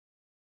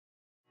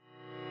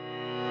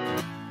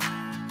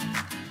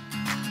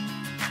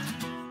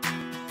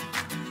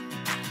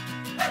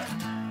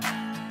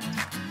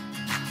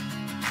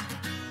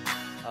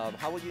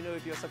How will you know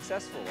if you're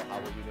successful, or how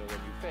will you know when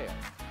you fail?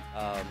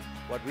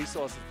 What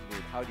resources do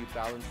you need? How do you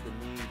balance the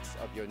needs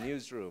of your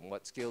newsroom?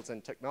 What skills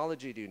and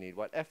technology do you need?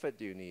 What effort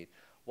do you need?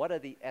 What are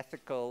the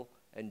ethical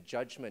and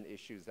judgment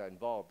issues that are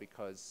involved?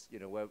 Because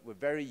we're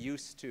very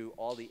used to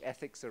all the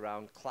ethics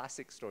around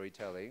classic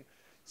storytelling.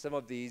 Some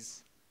of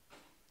these,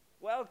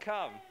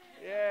 welcome,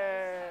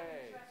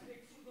 yay!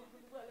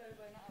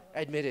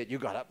 Admit it, you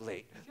got up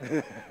late.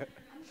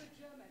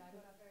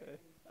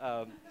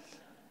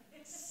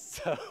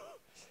 So,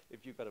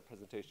 if you've got a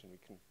presentation, we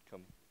can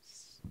come.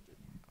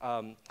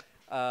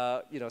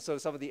 So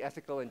some of the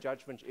ethical and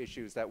judgment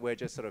issues that we're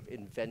just sort of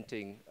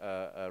inventing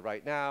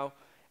right now.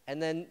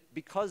 And then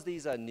because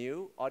these are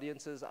new,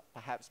 audiences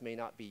perhaps may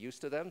not be used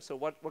to them. So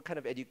what kind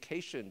of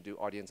education do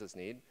audiences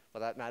need? For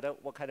that matter,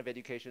 what kind of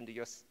education do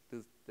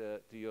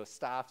your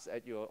staffs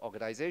at your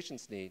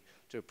organizations need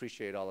to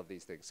appreciate all of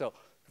these things? So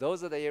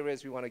those are the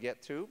areas we want to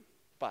get to.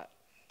 But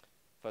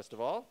first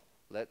of all,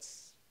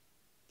 let's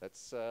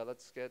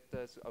get,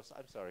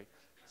 I'm sorry,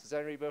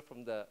 Susanne Reber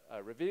from the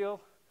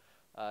Reveal,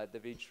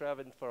 David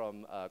Schraven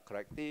from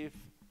CORRECTIV,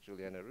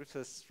 Juliana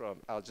Ruhfus from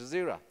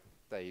Jazeera.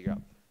 There you go.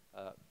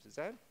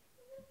 Susanne?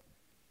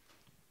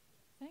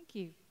 Thank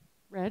you.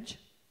 Reg?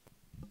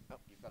 Oh,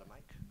 you've got a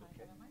mic?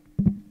 Okay.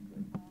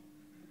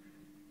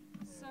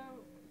 So,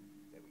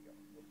 there we go.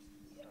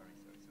 Oops. Sorry.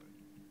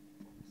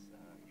 Oops,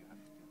 you have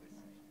to do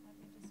this.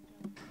 Let me just go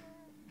here.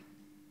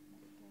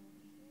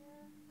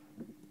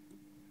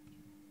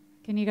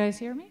 Can you guys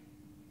hear me?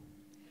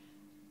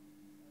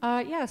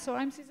 Yeah, so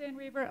I'm Susanne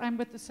Reber. I'm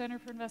with the Center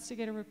for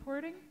Investigative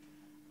Reporting.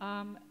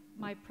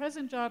 My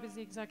present job is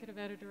the executive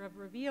editor of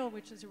Reveal,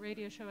 which is a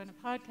radio show and a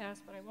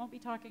podcast, but I won't be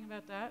talking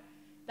about that.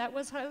 That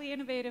was highly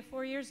innovative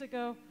 4 years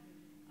ago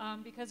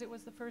because it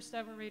was the first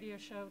ever radio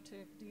show to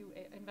do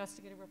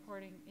investigative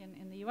reporting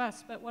in the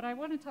US. But what I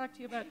want to talk to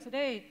you about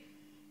today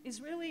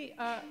is really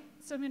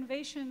some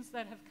innovations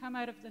that have come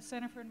out of the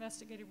Center for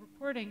Investigative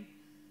Reporting,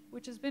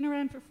 which has been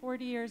around for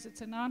 40 years.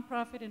 It's a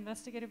nonprofit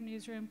investigative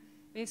newsroom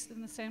based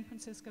in the San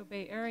Francisco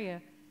Bay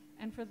Area.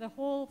 And for the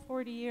whole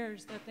 40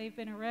 years that they've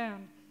been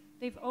around,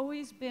 they've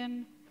always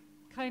been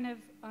kind of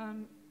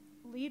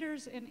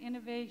leaders in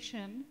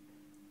innovation,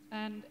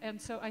 and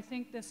so I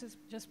think this is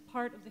just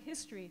part of the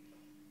history.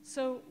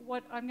 So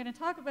what I'm going to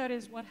talk about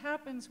is what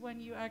happens when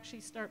you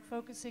actually start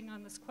focusing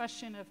on this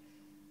question of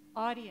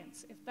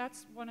audience. If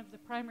that's one of the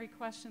primary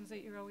questions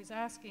that you're always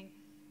asking,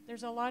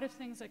 there's a lot of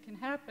things that can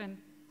happen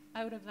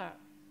out of that.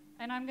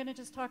 And I'm going to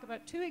just talk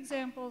about 2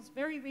 examples,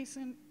 very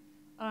recent,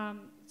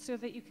 so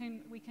that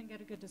we can get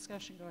a good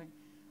discussion going.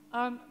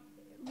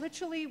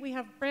 Literally, we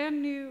have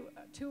brand new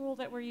tool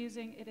that we're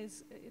using.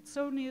 It's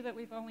so new that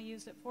we've only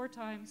used it 4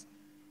 times.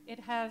 It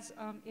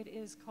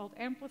is called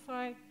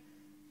Amplify.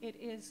 It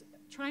is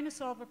trying to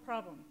solve a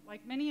problem.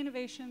 Like many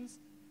innovations,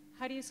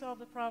 how do you solve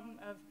the problem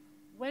of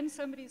when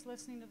somebody's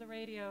listening to the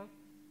radio,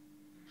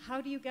 how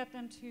do you get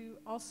them to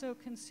also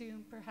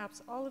consume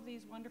perhaps all of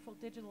these wonderful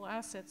digital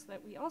assets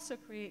that we also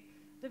create,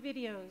 the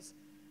videos,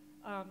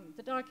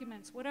 the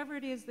documents, whatever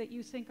it is that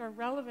you think are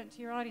relevant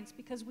to your audience,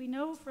 because we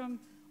know from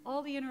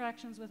all the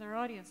interactions with our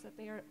audience that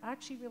they are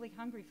actually really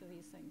hungry for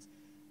these things.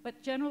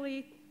 But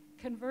generally,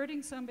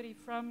 converting somebody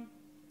from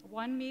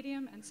one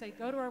medium and say,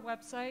 go to our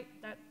website,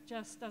 that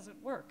just doesn't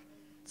work.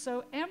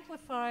 So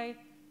Amplify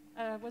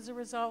was a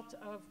result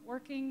of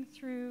working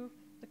through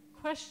the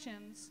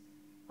questions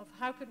of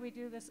how could we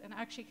do this, and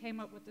actually came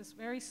up with this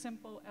very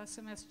simple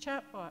SMS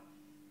chatbot.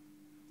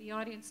 The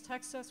audience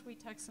texts us, we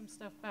text some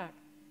stuff back.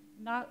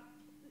 Not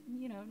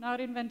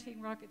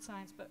inventing rocket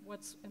science, but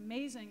what's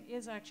amazing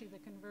is actually the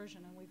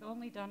conversion, and we've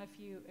only done a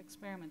few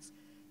experiments.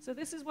 So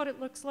this is what it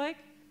looks like.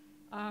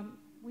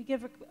 We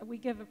give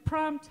a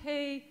prompt,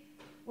 hey,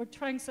 we're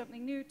trying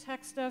something new,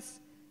 text us,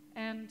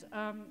 and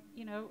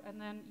and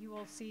then you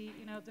will see,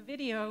 the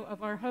video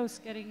of our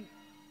host getting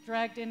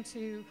dragged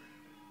into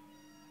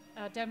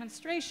a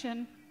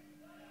demonstration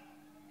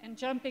and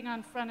jumping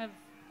on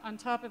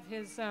top of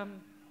his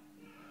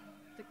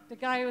the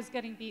guy who was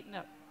getting beaten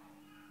up.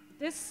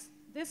 This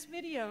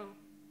video,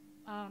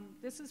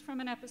 this is from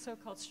an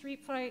episode called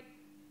Street Fight.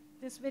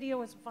 This video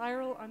was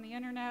viral on the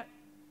internet.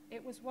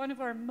 It was one of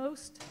our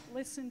most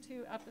listened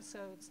to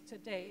episodes to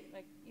date,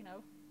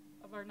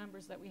 of our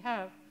numbers that we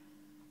have.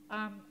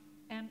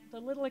 And the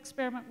little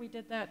experiment we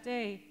did that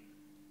day,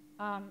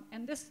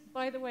 and this,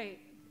 by the way,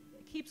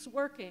 keeps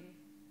working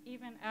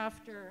even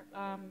after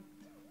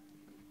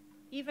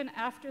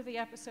the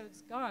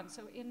episode's gone.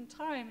 So in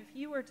time, if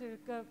you were to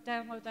go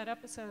download that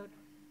episode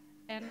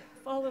and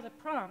follow the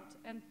prompt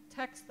and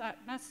text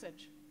that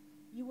message,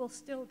 you will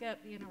still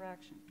get the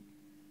interaction.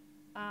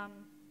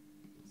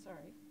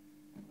 Sorry,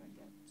 how do I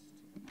get to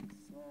the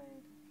next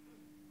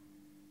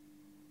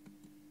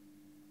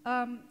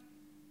slide?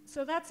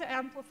 So that's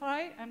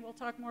Amplify, and we'll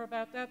talk more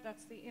about that.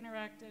 That's the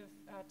interactive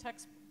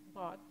text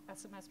bot,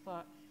 SMS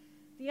bot.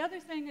 The other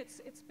thing,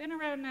 it's been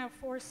around now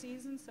 4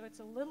 seasons, so it's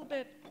a little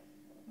bit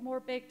more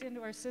baked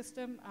into our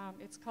system.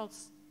 It's called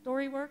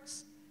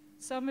Storyworks.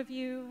 Some of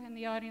you in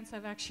the audience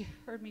have actually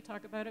heard me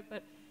talk about it,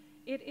 but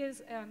It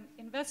is an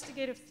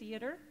investigative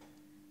theater.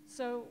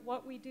 So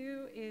what we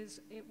do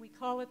is, we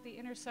call it the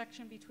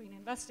intersection between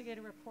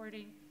investigative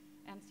reporting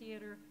and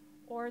theater,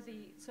 or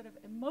the sort of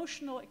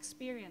emotional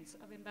experience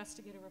of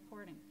investigative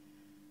reporting.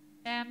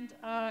 And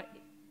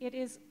it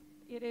is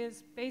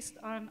based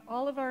on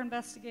all of our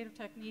investigative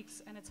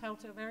techniques, and it's held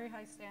to a very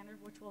high standard,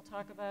 which we'll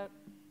talk about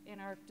in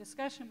our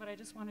discussion, but I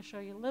just want to show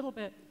you a little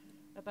bit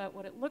about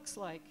what it looks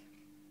like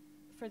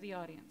for the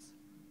audience.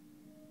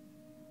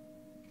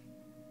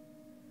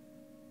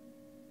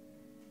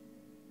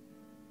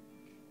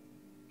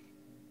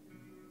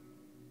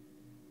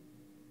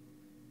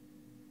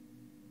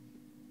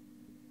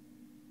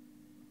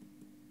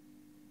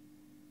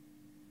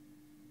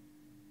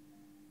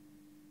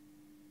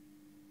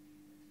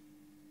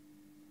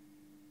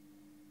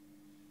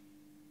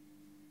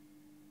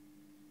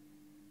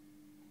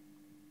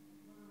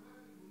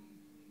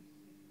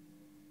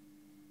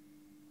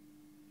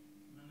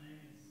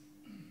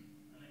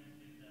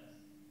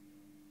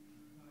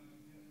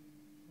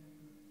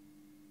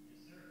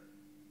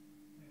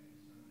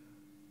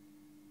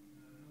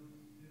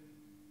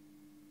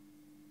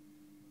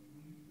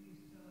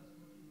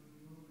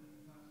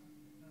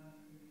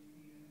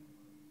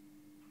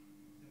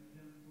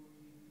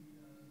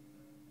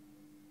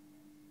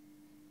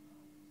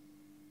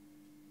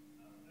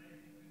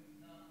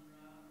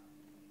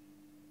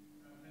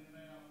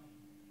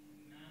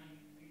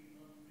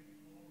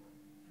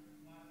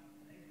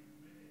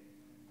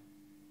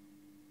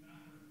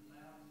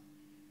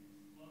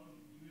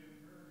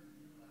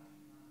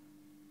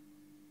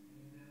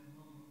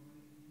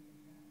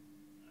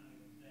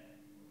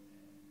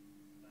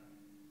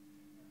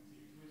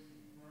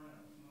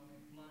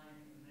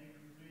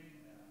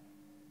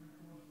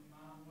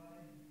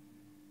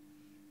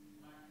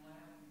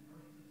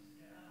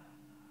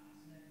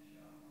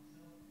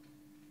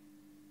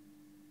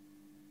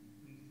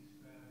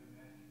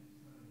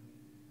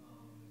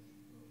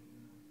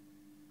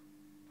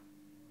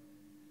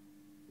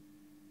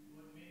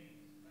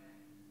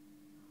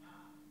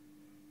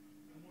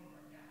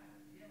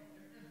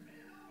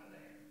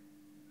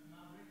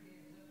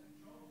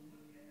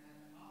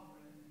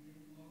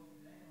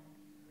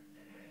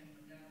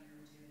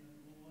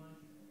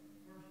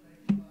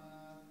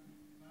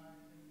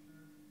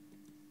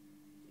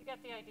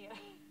 Get the idea.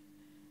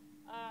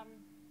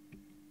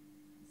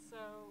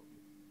 So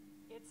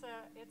it's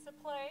a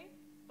play,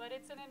 but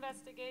it's an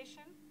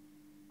investigation.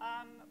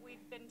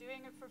 We've been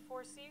doing it for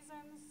 4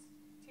 seasons,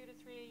 2 to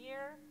 3 a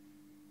year,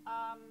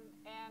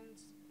 and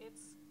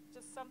it's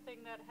just something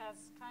that has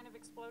kind of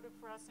exploded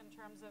for us in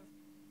terms of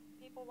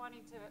people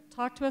wanting to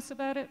talk to us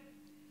about it.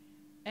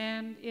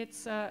 And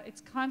it's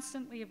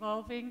constantly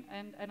evolving,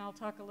 and I'll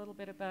talk a little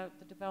bit about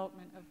the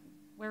development of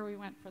where we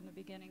went from the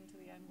beginning to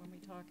the end when we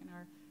talk in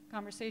our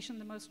conversation.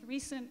 The most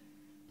recent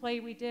play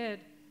we did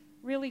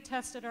really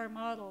tested our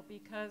model,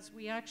 because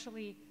we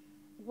actually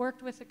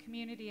worked with the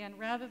community, and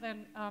rather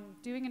than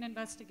doing an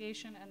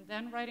investigation and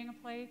then writing a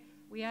play,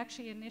 we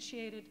actually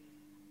initiated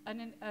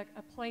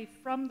a play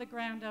from the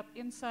ground up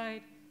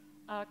inside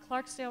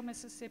Clarksdale,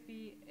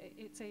 Mississippi.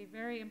 It's a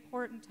very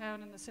important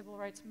town in the civil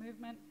rights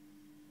movement,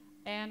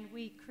 and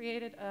we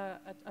created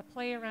a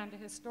play around a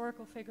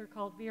historical figure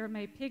called Vera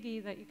Mae Piggy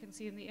that you can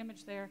see in the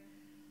image there.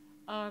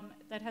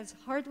 That has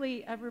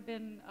hardly ever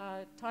been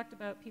talked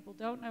about. People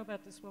don't know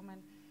about this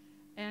woman.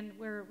 And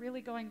we're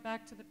really going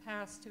back to the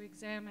past to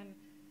examine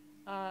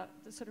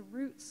the sort of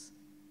roots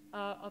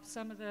of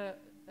some of the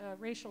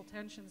racial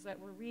tensions that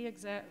we're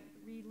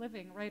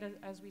reliving right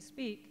as we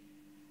speak.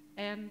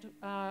 And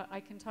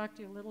I can talk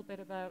to you a little bit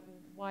about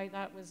why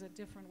that was a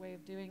different way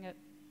of doing it.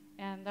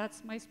 And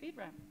that's my speed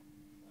round.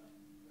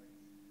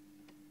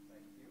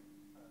 Thank you.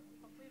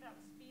 Hopefully that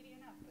was speedy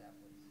enough. That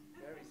was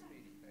very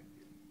speedy. Thank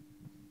you.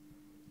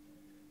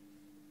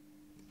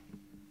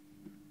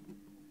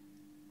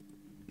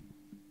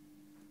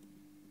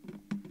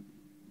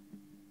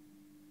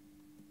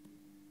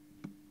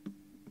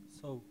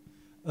 So,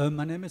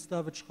 my name is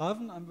David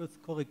Schraven. I'm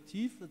with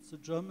CORRECTIV. It's a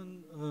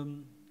German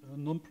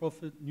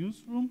non-profit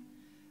newsroom.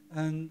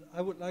 And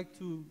I would like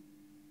to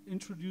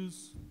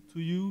introduce to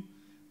you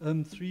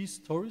 3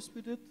 stories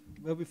we did,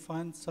 where we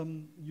find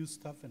some new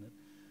stuff in it.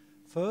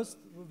 First,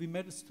 we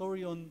made a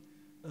story on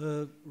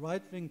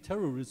right-wing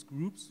terrorist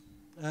groups.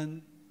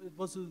 And it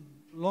was a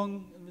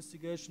long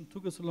investigation,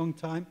 took us a long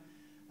time.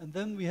 And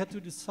then we had to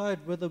decide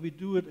whether we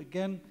do it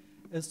again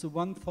as the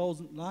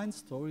 1,000-line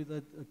story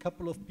that a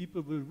couple of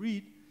people will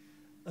read.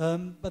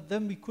 But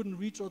then we couldn't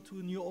reach out to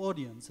a new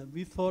audience. And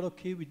we thought,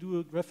 okay, we do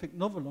a graphic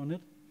novel on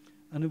it.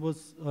 And it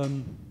was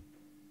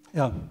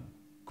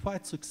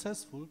quite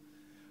successful.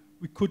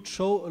 We could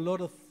show a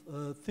lot of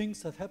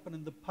things that happened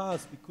in the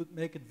past. We could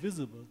make it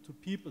visible to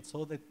people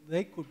so that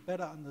they could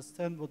better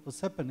understand what was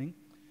happening.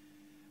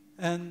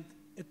 And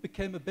it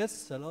became a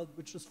bestseller,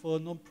 which is for a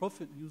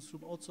non-profit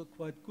newsroom also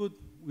quite good.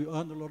 We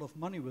earned a lot of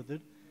money with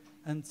it.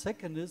 And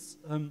second is,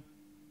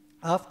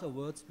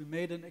 afterwards, we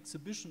made an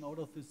exhibition out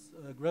of this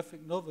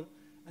graphic novel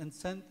and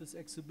sent this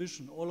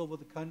exhibition all over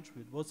the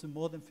country. It was in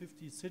more than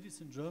 50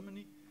 cities in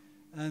Germany.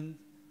 And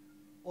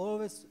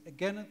always,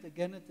 again and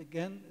again and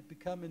again, it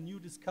became a new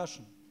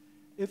discussion.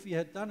 If we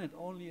had done it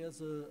only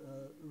as a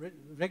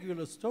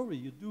regular story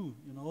you do,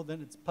 you know,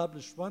 then it's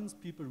published once,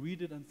 people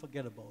read it and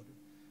forget about it.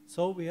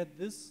 So we had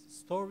this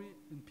story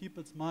in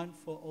people's mind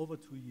for over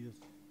 2 years.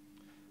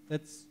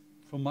 That's,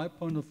 from my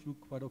point of view,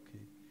 quite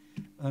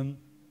okay.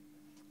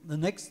 The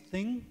next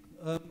thing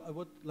I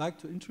would like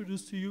to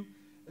introduce to you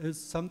is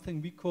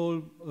something we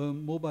call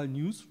mobile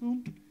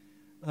newsroom.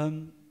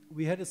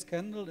 We had a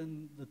scandal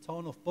in the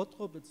town of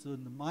Bottrop. It's a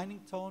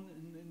mining town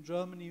in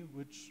Germany,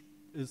 which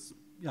is,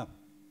 yeah,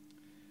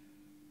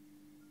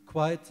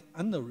 quite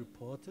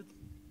underreported.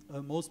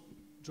 Most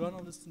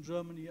journalists in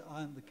Germany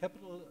are in the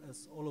capital,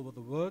 as all over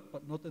the world,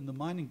 but not in the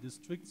mining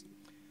districts.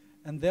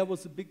 And there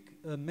was a big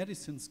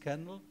medicine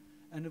scandal,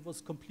 and it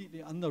was completely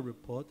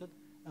underreported.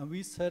 And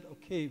we said,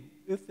 okay,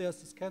 if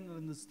there's a scandal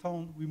in this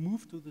town, we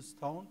moved to this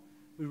town,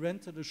 we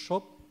rented a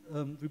shop,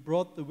 we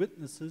brought the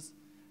witnesses,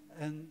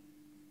 and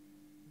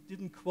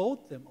didn't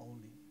quote them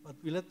only, but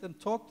we let them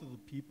talk to the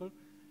people,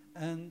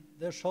 and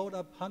there showed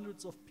up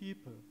hundreds of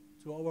people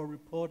to our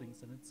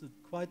reportings, and it's a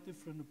quite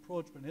different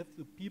approach. When you have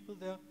the people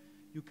there,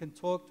 you can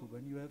talk to.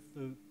 When you have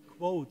the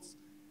quotes,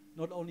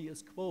 not only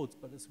as quotes,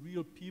 but as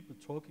real people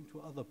talking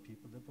to other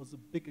people. That was a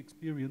big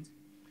experience.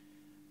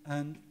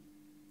 And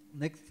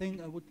next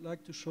thing I would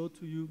like to show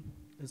to you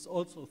is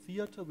also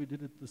theater. We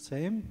did it the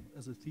same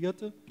as a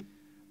theater.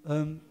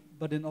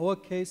 But in our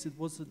case, it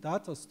was a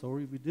data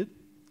story we did.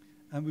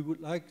 And we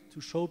would like to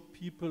show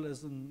people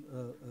as a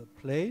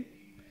play.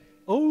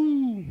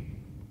 Oh!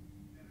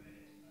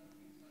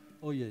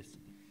 Oh, yes.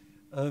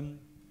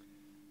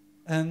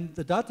 And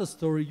the data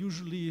story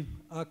usually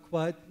are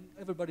quite,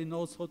 everybody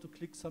knows how to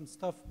click some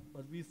stuff,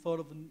 but we thought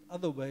of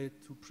another way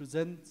to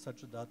present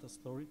such a data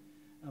story.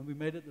 And we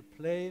made it a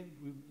play.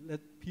 We let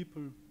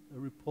people, a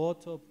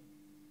reporter,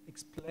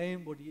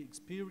 explain what he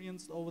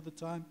experienced over the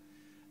time.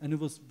 And it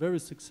was very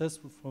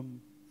successful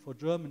for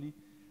Germany.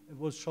 It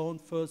was shown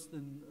first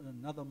in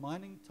another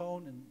mining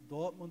town in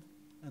Dortmund,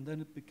 and then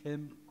it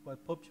became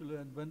quite popular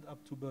and went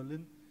up to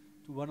Berlin,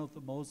 to one of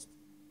the most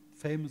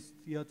famous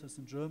theaters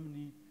in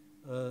Germany,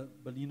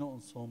 Berliner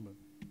Ensemble.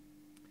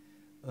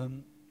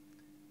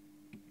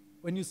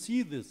 When you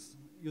see this,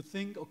 you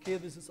think, okay,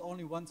 this is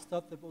only one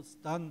stuff that was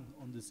done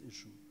on this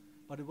issue.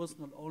 But it was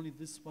not only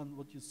this one,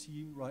 what you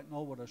see right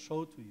now, what I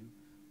showed to you.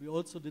 We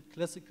also did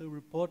classical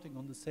reporting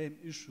on the same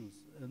issues.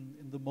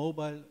 In the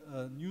mobile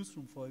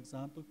newsroom, for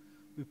example,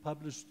 we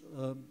published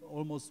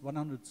almost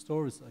 100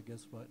 stories, I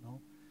guess, right now.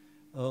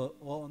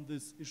 Or on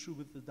this issue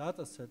with the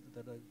data set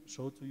that I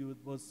showed to you,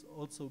 it was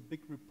also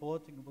big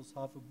reporting. It was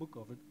half a book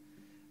of it.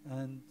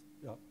 And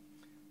yeah,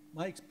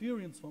 my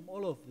experience from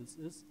all of this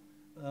is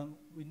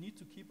we need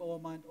to keep our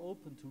mind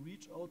open to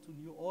reach out to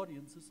new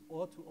audiences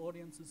or to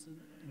audiences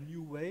in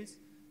new ways,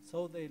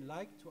 so they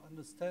like to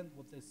understand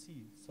what they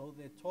see, so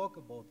they talk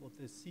about what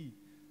they see,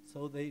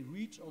 so they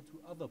reach out to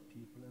other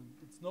people. And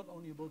it's not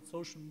only about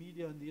social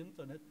media and the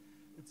internet,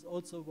 it's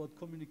also about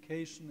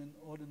communication in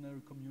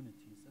ordinary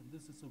communities, and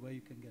this is the way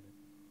you can get it.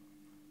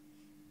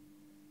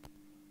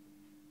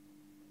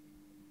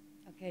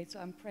 Okay, so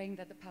I'm praying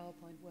that the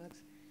PowerPoint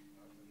works.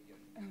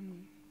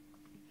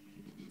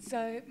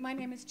 So my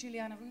name is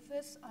Juliana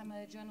Ruhfus. I'm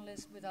a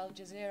journalist with Al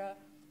Jazeera,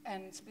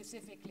 and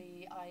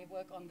specifically I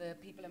work on the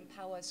People and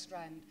Power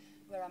strand,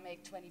 where I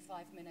make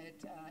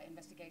 25-minute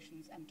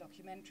investigations and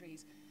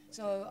documentaries.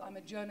 So I'm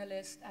a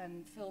journalist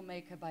and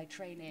filmmaker by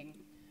training.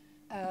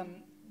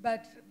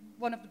 But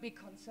one of the big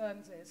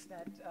concerns is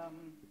that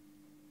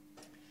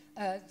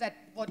that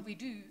what we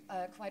do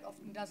quite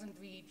often doesn't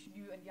reach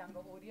new and younger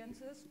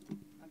audiences.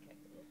 Okay,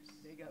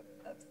 there you go.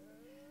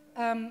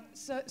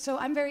 So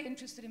I'm very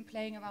interested in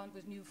playing around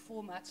with new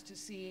formats to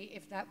see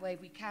if that way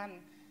we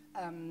can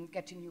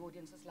get to new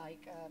audiences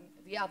like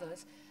the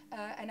others.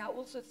 And I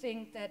also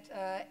think that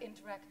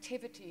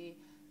interactivity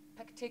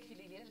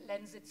particularly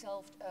lends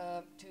itself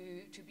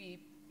to be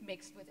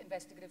mixed with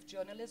investigative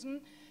journalism,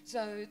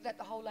 so that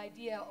the whole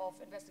idea of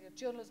investigative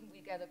journalism,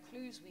 we gather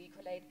clues, we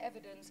collate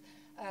evidence,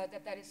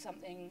 that is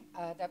something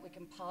that we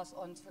can pass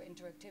on for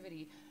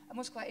interactivity. And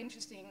what's quite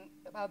interesting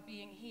about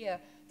being here,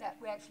 that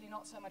we're actually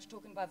not so much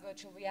talking about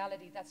virtual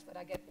reality. That's what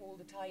I get all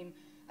the time,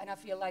 and I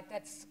feel like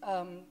that's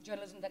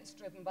journalism that is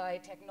driven by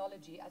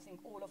technology. I think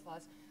all of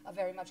us are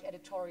very much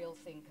editorial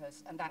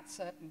thinkers, and that's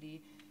certainly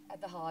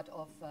at the heart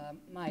of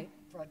my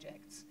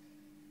projects.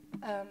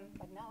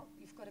 But now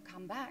you've got to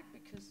come back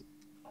because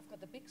I've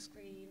got the big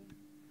screen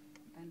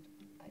and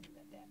I do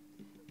that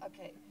there.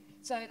 Okay,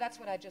 so that's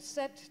what I just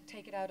said.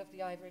 Take it out of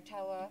the ivory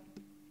tower.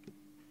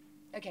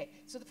 Okay,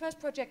 so the first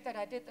project that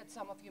I did that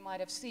some of you might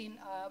have seen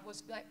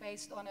was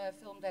based on a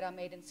film that I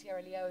made in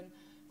Sierra Leone,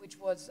 which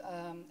was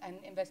an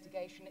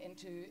investigation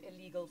into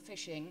illegal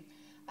fishing.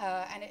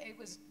 And it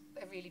was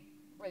a really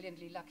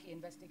brilliantly lucky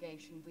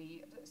investigation.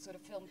 We sort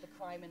of filmed the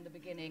crime in the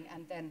beginning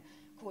and then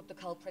caught the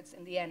culprits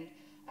in the end.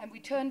 And we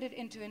turned it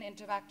into an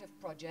interactive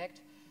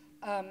project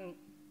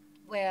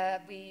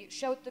where we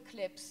showed the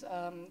clips,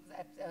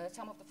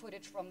 some of the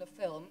footage from the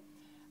film,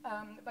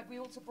 but we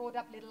also brought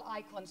up little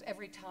icons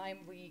every time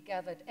we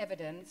gathered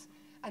evidence.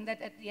 and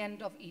that at the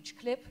end of each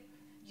clip,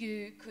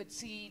 you could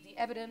see the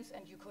evidence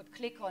and you could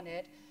click on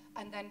it,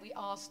 and then we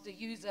asked the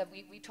user,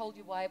 we told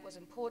you why it was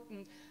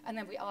important, and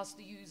then we asked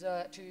the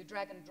user to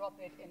drag and drop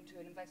it into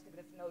an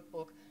investigative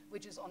notebook,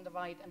 which is on the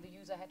right, and the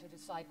user had to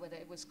decide whether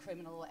it was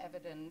criminal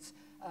evidence,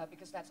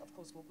 because that's, of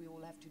course, what we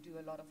all have to do.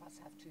 A lot of us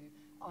have to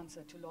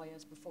answer to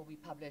lawyers before we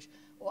publish,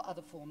 or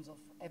other forms of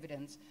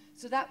evidence.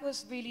 So that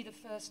was really the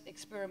first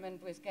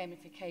experiment with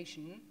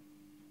gamification.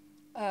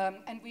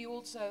 And we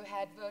also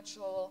had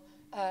virtual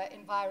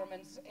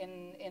environments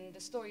in the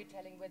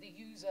storytelling where the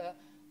user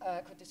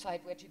could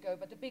decide where to go.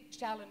 But the big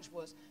challenge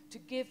was to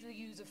give the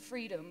user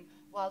freedom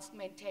whilst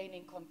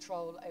maintaining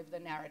control over the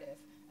narrative.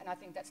 And I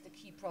think that's the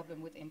key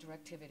problem with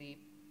interactivity.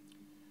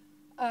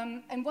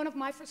 And one of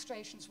my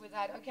frustrations with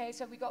that, okay,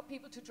 so we got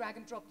people to drag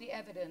and drop the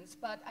evidence,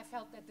 but I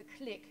felt that the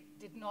click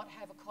did not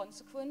have a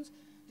consequence.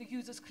 The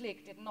user's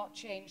click did not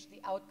change the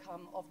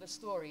outcome of the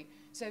story.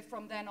 So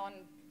from then on,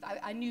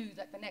 I knew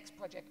that the next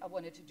project I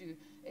wanted to do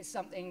is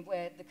something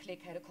where the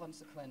click had a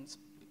consequence.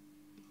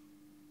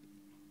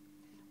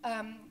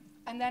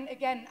 And then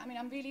again, I mean,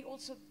 I'm really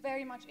also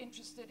very much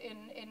interested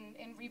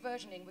in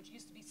reversioning, which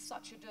used to be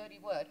such a dirty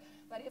word.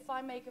 But if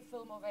I make a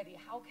film already,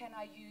 how can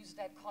I use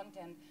that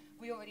content?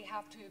 We already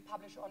have to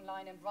publish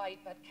online and write,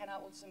 but can I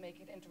also make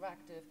it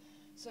interactive?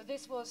 So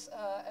this was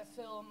a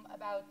film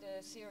about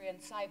the Syrian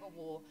cyber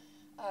war,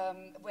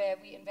 where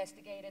we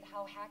investigated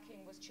how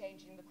hacking was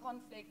changing the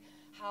conflict,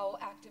 how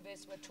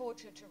activists were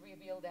tortured to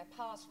reveal their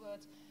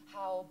passwords,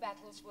 how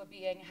battles were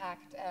being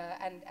hacked,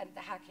 and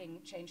the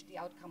hacking changed the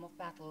outcome of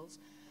battles.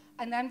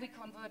 And then we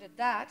converted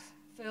that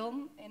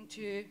film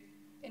into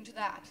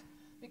that,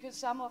 because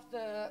some of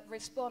the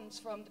response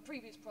from the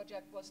previous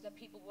project was that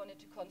people wanted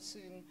to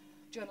consume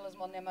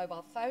journalism on their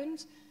mobile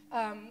phones,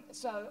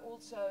 so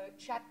also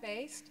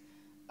chat-based.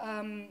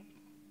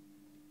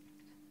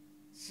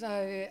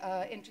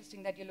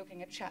 Interesting that you're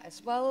looking at chat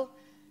as well.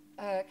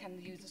 Can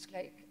the users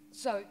click?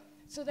 So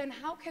then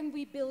how can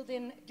we build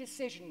in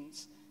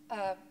decisions?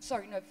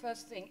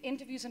 First thing,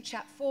 interviews and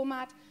chat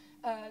format.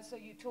 So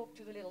you talk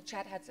to the little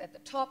chat heads at the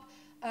top,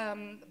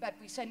 but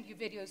we send you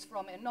videos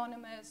from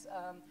Anonymous.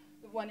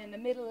 The one in the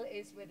middle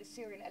is where the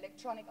Syrian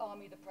Electronic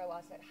Army, the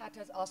pro-Assad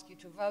hackers, ask you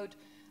to vote,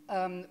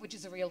 which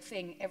is a real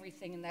thing.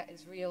 Everything in that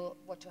is real,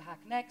 what to hack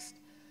next.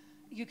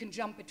 You can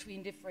jump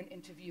between different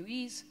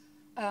interviewees.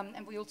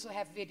 And we also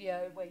have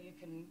video where you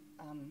can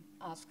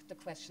ask the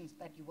questions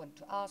that you want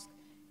to ask.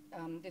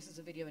 This is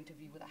a video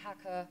interview with a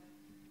hacker.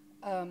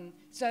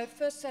 So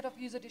first set of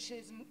user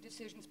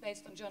decisions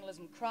based on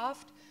journalism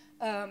craft,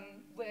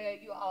 where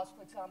you ask,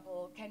 for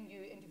example, can you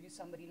interview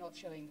somebody not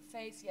showing the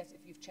face? Yes,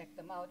 if you've checked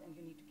them out and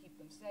you need to keep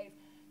them safe.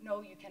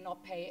 No, you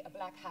cannot pay a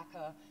black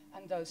hacker,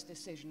 and those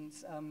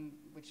decisions,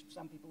 which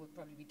some people would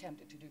probably be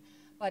tempted to do,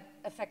 but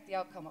affect the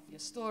outcome of your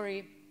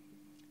story.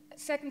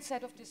 Second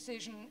set of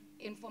decision,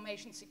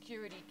 information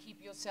security,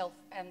 keep yourself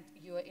and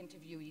your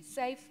interviewee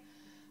safe.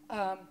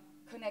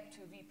 Connect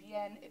to a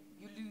VPN,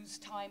 you lose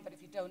time, but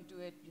if you don't do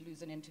it, you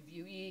lose an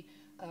interviewee.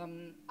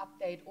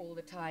 Update all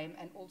the time,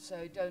 and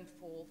also don't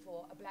fall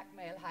for a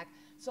blackmail hack.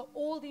 So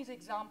all these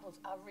examples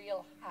are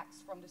real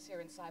hacks from the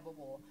Syrian cyber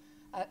war.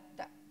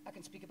 I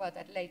can speak about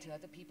that later.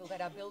 The people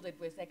that I built it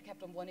with, they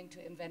kept on wanting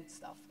to invent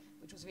stuff,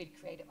 which was really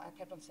creative. I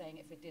kept on saying,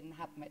 if it didn't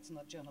happen, it's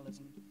not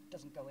journalism, it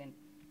doesn't go in.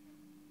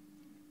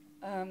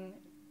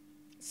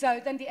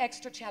 So then the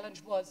extra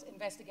challenge was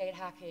investigate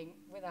hacking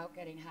without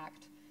getting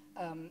hacked.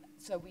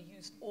 So we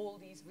used all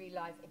these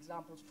real-life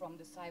examples from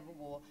the cyber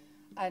war.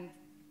 And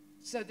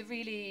so the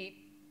really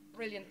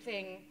brilliant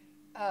thing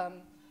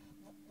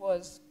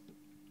was,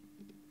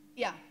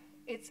 yeah,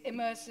 it's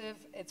immersive,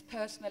 it's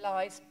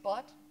personalized,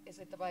 but is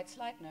it the right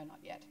slide? No, not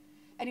yet.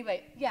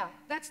 Anyway, yeah,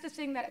 that's the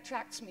thing that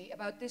attracts me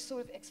about this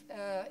sort of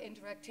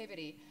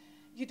interactivity.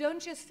 You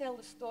don't just tell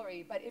the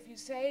story, but if you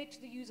say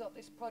to the user of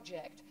this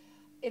project,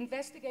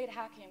 investigate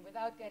hacking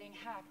without getting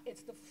hacked,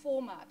 it's the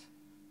format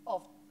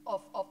of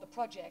the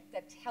project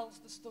that tells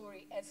the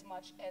story as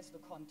much as the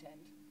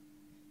content.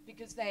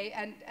 Because they,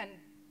 and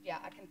yeah,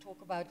 I can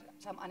talk about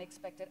some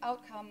unexpected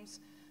outcomes,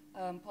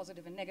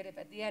 positive and negative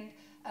at the end.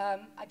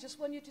 I just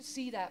want you to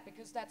see that,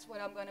 because that's what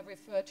I'm going to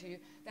refer to.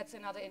 That's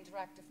another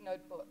interactive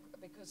notebook,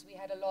 because we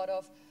had a lot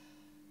of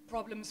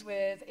problems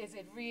with, is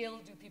it real?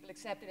 Do people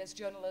accept it as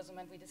journalism?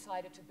 And we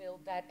decided to build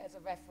that as a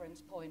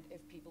reference point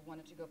if people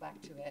wanted to go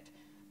back to it.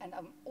 And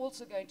I'm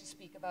also going to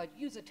speak about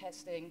user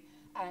testing,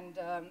 and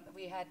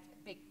we had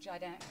big,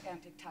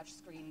 gigantic touch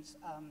screens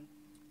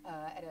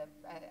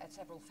at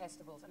several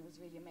festivals, and it was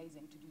really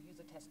amazing to do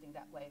user testing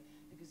that way,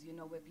 because you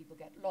know where people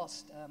get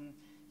lost.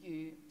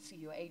 You see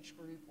your age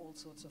group, all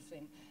sorts of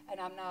things.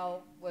 And I'm now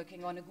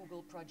working on a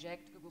Google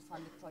project,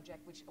 Google-funded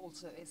project, which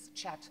also is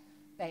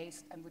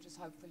chat-based, and which is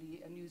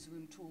hopefully a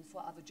newsroom tool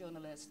for other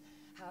journalists,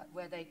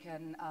 where they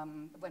can,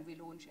 when we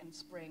launch in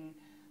spring,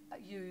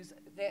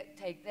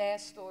 take their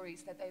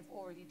stories that they've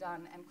already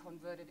done and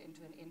convert it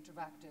into an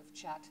interactive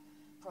chat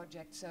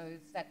project, so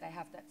that they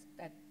have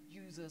that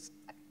users.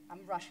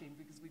 I'm rushing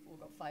because we've all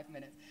got 5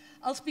 minutes.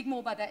 I'll speak more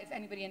about that if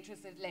anybody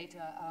interested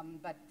later,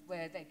 but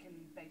where they can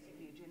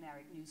basically, a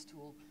generic news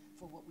tool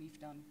for what we've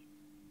done.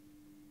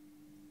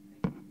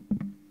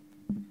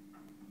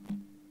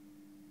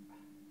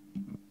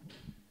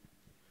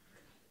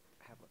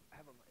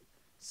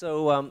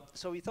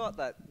 So we thought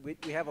that we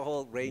have a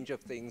whole range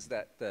of things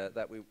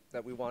that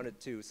we wanted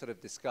to sort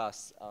of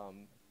discuss,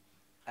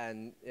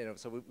 and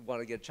so we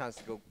want to get a chance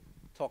to go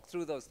talk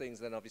through those things.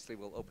 Then obviously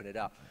we'll open it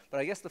up. But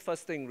I guess the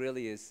first thing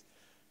really is,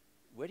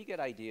 where do you get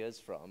ideas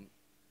from,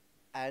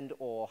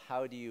 and/or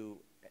how do you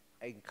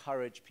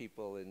encourage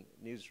people in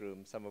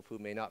newsrooms, some of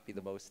whom may not be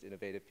the most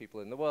innovative people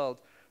in the world,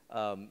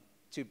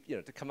 to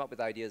come up with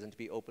ideas and to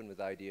be open with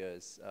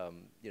ideas,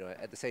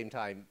 at the same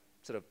time,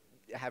 sort of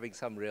having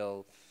some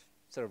real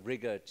sort of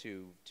rigor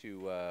to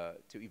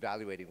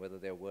evaluating whether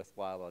they're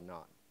worthwhile or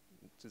not.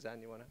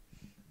 Susanne, you want to?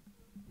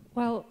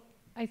 Well,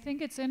 I think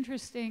it's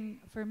interesting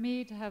for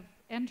me to have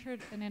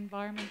entered an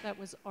environment that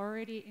was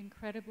already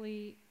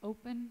incredibly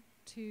open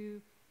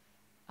to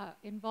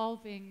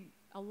involving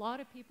a lot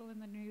of people in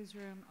the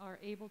newsroom are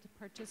able to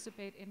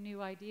participate in new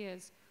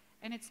ideas.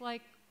 And it's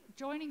like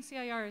joining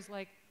CIR is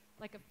like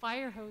a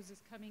fire hose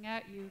is coming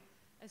at you.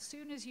 As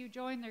soon as you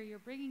join there, you're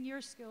bringing your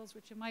skills,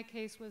 which in my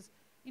case was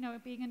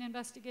being an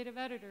investigative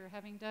editor,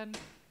 having done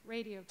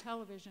radio,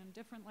 television,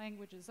 different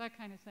languages, that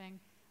kind of thing,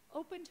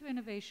 open to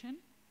innovation,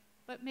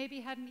 but maybe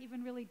hadn't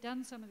even really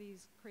done some of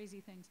these crazy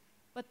things.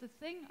 But the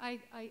thing I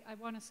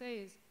want to say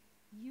is,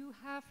 you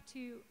have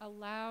to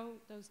allow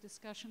those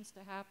discussions to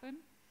happen,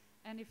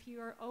 and if you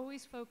are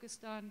always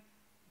focused on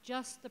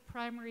just the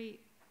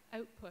primary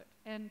output,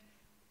 and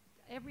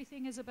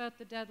everything is about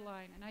the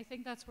deadline, and I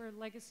think that's where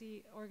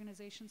legacy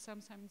organizations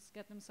sometimes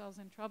get themselves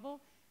in trouble.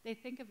 They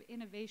think of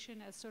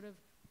innovation as sort of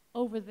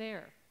over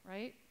there,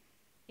 right?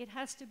 It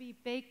has to be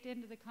baked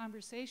into the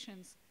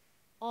conversations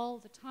all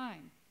the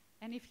time.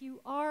 And if you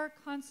are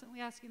constantly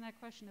asking that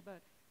question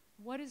about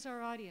what is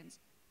our audience,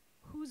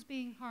 who's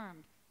being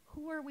harmed,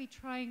 who are we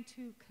trying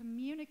to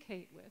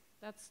communicate with,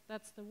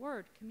 that's the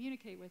word,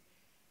 communicate with,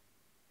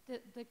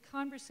 the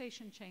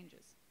conversation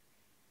changes.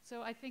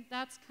 So I think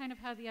that's kind of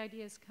how the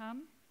ideas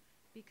come,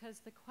 because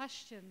the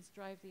questions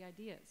drive the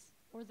ideas,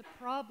 or the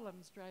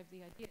problems drive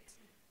the ideas.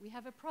 We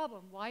have a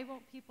problem. Why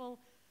won't people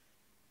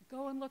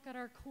go and look at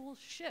our cool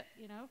shit,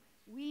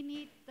 We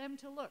need them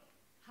to look.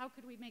 How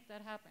could we make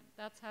that happen?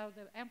 That's how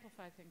the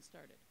Amplify thing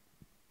started.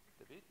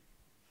 David?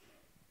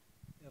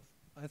 Yeah,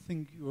 I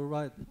think you're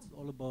right. It's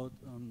all about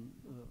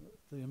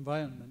the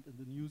environment in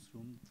the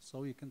newsroom,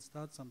 so you can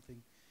start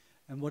something.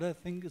 And what I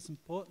think is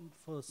important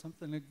for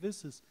something like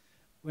this is,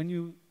 when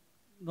you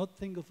not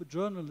think of a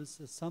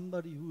journalist as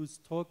somebody who is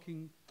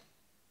talking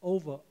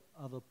over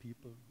other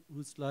people,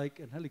 who's like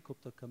a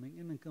helicopter coming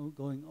in and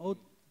going out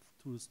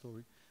to a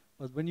story.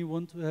 But when you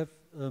want to have,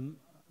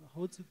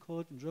 how's it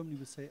called in Germany?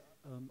 We say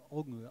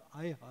Augenhöhe,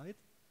 eye height.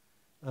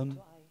 Eye to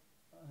eye.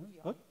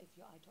 What? If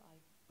you're eye to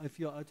eye. If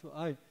you're eye to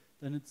eye,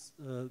 then it's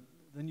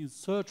then you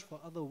search for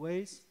other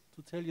ways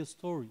to tell your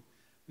story.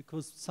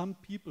 Because some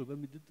people,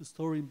 when we did the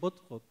story in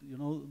Bottrop,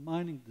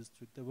 mining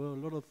district, there were a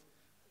lot of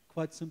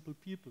quite simple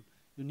people.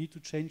 You need to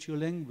change your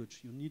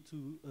language. You need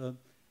to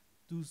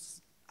do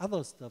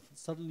other stuff.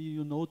 Suddenly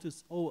you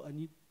notice, oh, I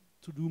need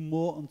to do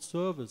more on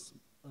service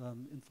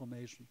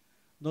information,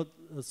 not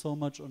so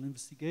much on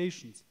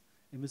investigations.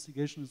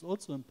 Investigation is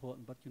also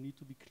important, but you need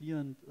to be clear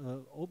and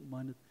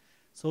open-minded.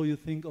 So you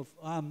think of,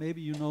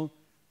 maybe,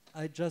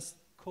 I just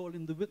call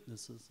in the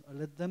witnesses. I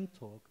let them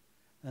talk.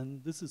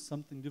 And this is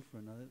something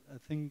different. I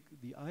think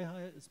the eye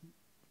hire is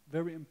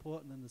very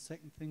important. And the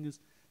second thing is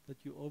that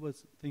you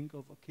always think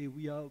of, okay,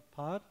 we are a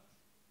part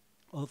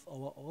of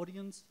our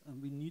audience,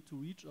 and we need to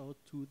reach out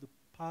to the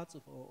parts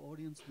of our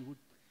audience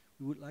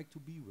we would like to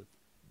be with.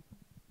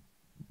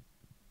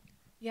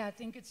 Yeah, I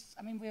think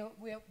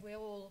we're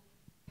all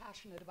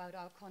passionate about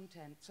our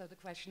content. So the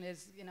question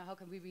is, how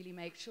can we really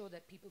make sure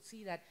that people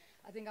see that?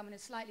 I think I'm in a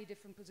slightly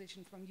different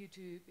position from you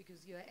two,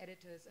 because you're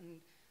editors and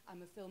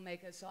I'm a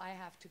filmmaker, so I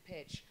have to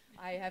pitch.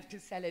 I have to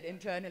sell it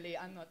internally.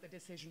 I'm not the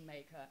decision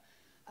maker.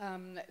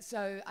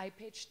 So I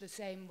pitch the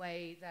same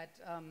way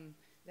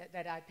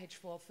that I pitch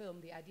for a film.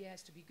 The idea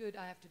has to be good.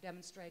 I have to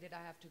demonstrate it.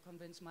 I have to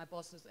convince my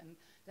bosses, and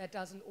that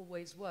doesn't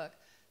always work.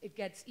 It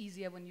gets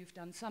easier when you've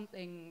done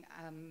something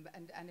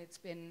and it's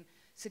been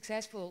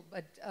successful.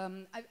 But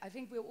I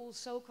think we're all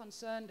so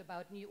concerned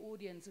about new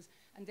audiences,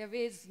 and there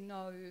is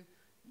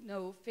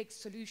no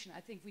fixed solution. I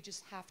think we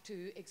just have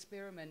to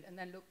experiment and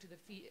then look to the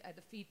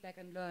feedback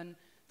and learn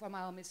from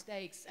our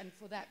mistakes. And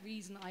for that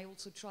reason, I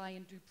also try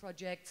and do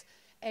projects,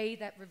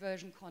 that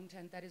reversion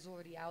content that is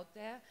already out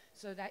there,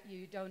 so that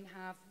you don't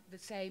have the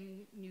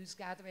same news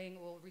gathering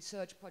or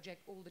research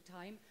project all the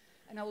time.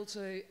 And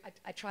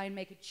I try and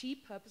make it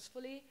cheap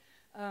purposefully,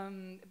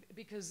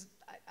 because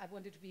I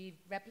want it to be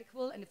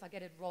replicable, and if I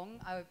get it wrong,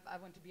 I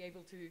want to be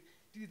able to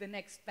do the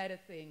next better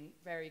thing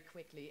very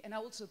quickly. And I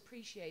also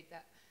appreciate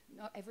that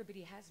not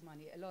everybody has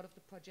money. A lot of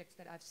the projects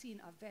that I've seen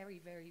are very,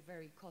 very,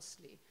 very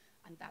costly,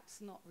 and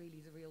that's not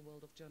really the real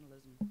world of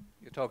journalism.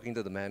 You're talking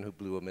to the man who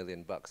blew $1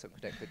 million on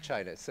Connected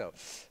China, so,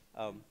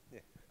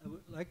 yeah. I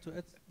would like to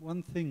add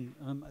one thing.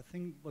 I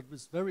think what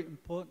was very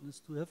important is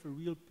to have a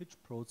real pitch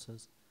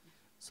process.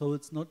 So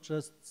it's not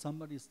just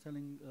somebody is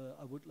telling,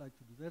 I would like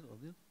to do that or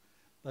this.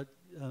 But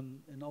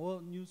in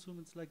our newsroom,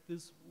 it's like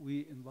this.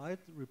 We invite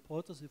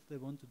reporters, if they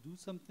want to do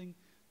something,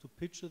 to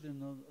pitch it in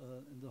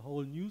the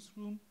whole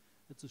newsroom.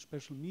 It's a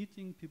special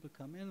meeting. People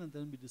come in, and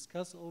then we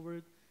discuss over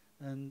it.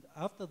 And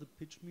after the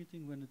pitch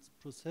meeting, when it's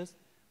processed,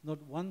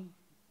 not one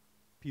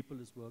people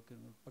is working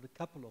on it, but a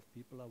couple of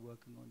people are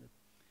working on it.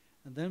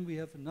 And then we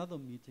have another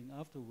meeting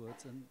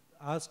afterwards and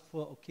ask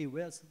for, okay,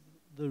 where's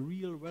the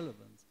real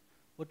relevance?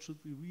 What should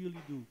we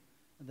really do?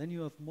 And then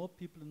you have more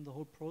people in the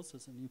whole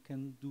process, and you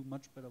can do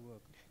much better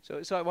work.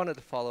 So I wanted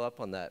to follow up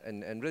on that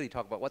and really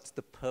talk about what's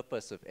the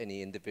purpose of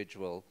any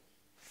individual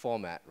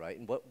format, right?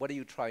 And what are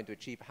you trying to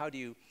achieve? How do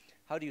you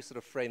sort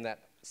of frame that,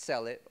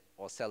 sell it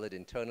or sell it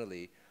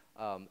internally?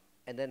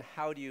 And then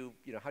how do you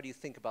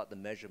think about the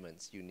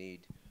measurements you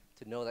need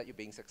to know that you're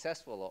being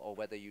successful, or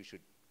whether you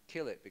should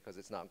kill it because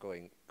it's not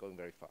going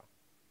very far?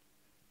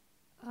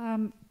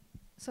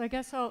 So I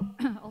guess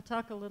I'll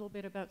talk a little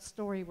bit about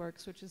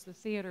Storyworks, which is the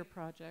theater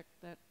project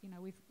that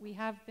we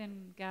have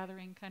been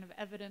gathering kind of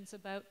evidence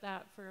about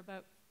that for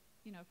about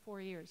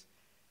 4 years.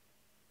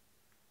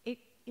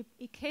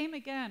 It came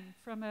again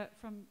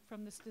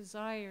from this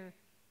desire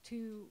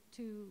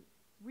to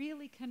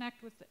really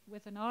connect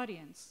with an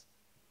audience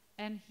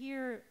and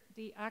hear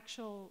the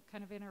actual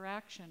kind of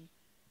interaction,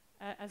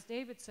 as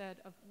David said,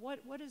 of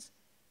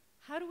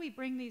how do we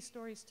bring these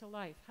stories to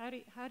life? How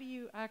do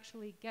you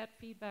actually get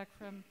feedback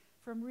from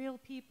real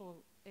people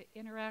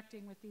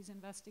interacting with these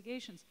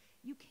investigations?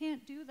 You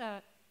can't do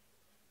that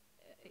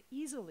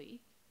easily.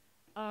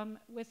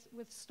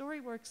 With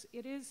Storyworks,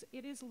 it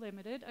is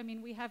limited. I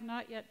mean, we have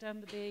not yet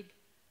done the big,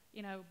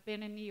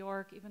 been in New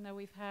York, even though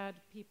we've had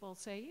people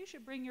say, you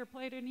should bring your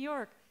play to New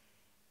York.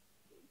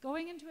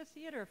 Going into a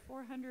theater,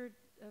 400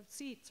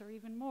 seats or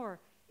even more,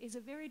 is a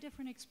very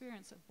different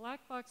experience. A black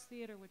box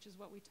theater, which is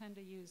what we tend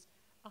to use,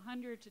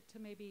 100 to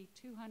maybe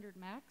 200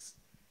 max,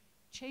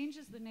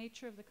 changes the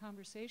nature of the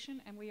conversation,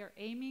 and we are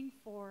aiming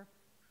for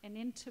an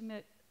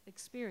intimate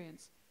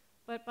experience.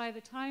 But by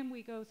the time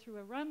we go through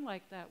a run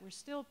like that, we're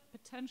still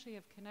potentially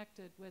have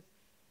connected with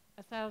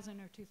 1,000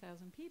 or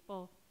 2,000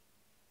 people,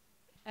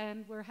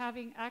 and we're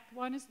having Act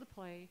 1 is the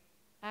play,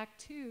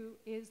 Act 2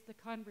 is the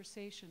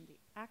conversation,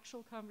 the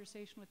actual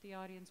conversation with the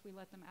audience. We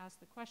let them ask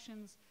the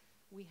questions.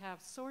 We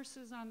have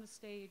sources on the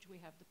stage. We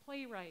have the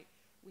playwright.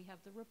 We have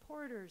the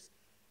reporters.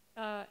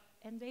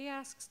 And they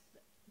ask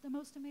the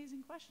most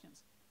amazing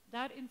questions.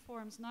 That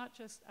informs not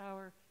just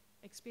our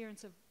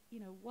experience of,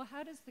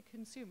 how does the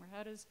consumer,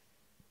 how does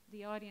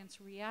the audience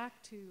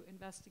react to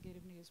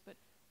investigative news, but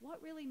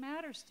what really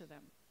matters to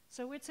them?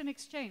 So it's an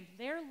exchange.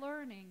 They're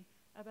learning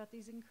about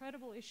these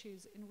incredible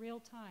issues in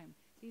real time.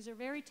 These are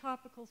very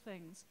topical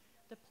things.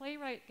 The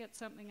playwright gets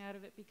something out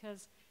of it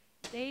because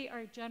they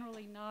are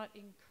generally not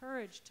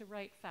encouraged to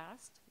write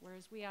fast,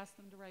 whereas we ask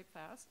them to write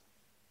fast.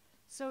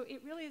 So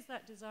it really is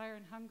that desire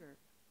and hunger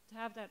to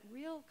have that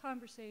real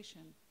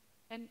conversation,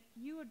 and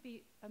you would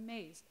be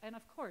amazed. And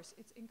of course,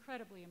 it's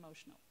incredibly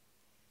emotional.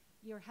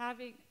 We are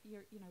having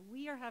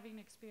an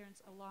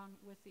experience along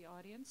with the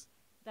audience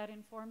that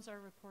informs our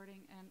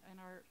reporting and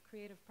our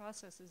creative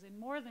processes in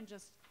more than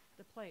just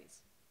the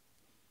plays.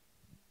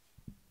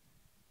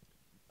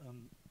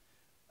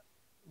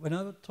 When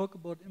I would talk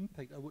about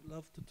impact, I would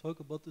love to talk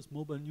about this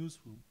mobile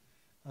newsroom.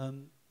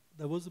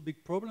 There was a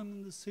big problem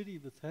in the city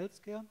with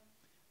healthcare,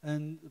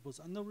 and it was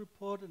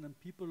underreported, and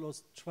people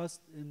lost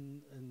trust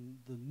in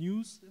the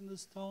news in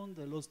this town.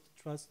 They lost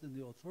trust in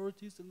the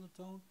authorities in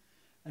the town,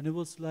 and it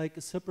was like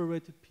a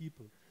separated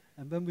people.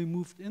 And when we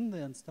moved in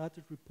there and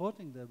started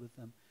reporting there with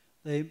them,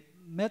 they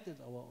met at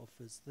our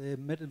office. They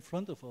met in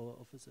front of our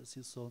office, as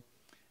you saw.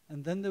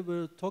 And then they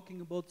were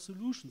talking about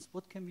solutions.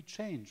 What can we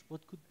change?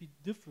 What could be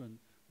different?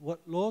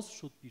 What laws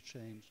should be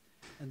changed?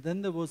 And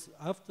then there was,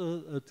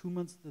 after 2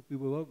 months that we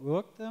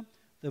worked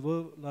there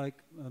were like,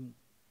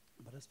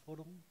 what is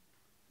Forderung?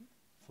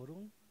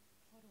 Forderung?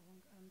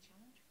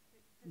 Challenge?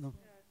 No.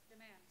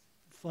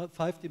 Demands.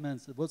 5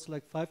 demands. It was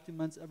like 5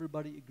 demands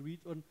everybody agreed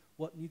on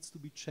what needs to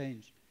be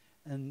changed.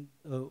 And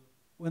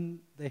when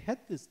they had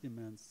these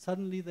demands,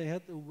 suddenly they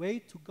had a way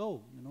to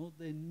go.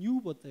 They knew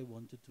what they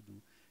wanted to do.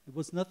 It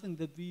was nothing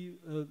that we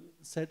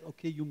said,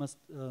 okay, you must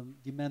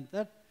demand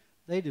that.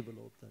 They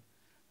developed that.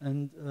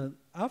 And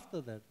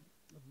after that,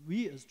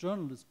 we as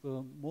journalists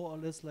were more or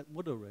less like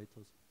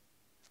moderators.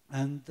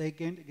 And they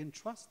gained again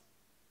trust.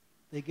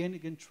 They gained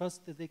again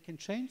trust that they can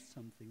change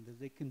something, that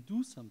they can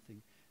do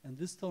something. And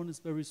this town is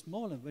very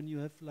small. And when you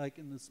have, like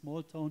in a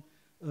small town,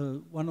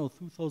 1,000 or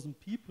 2,000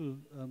 people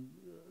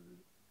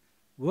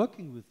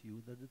working with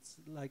you, that it's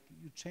like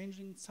you're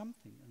changing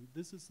something. And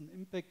this is an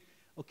impact.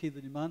 Okay,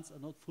 the demands are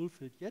not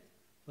fulfilled yet,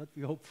 but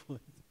we hope for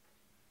it.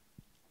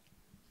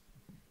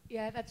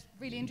 Yeah, that's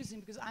really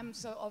interesting because I'm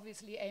so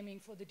obviously aiming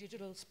for the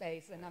digital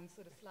space, and I'm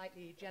sort of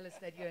slightly jealous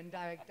that you're in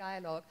direct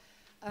dialogue.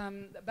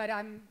 But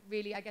I'm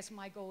really, I guess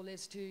my goal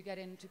is to get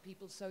into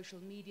people's social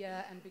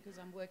media, and because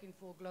I'm working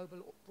for a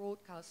global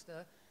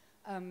broadcaster,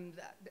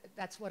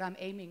 That's what I'm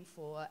aiming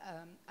for.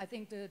 I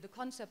think the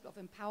concept of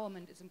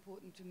empowerment is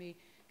important to me,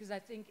 because I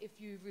think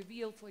if you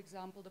reveal, for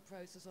example, the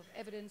process of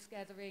evidence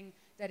gathering,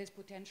 that is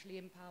potentially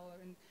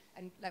empowering.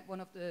 And like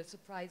one of the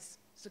surprise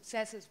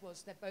successes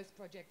was that both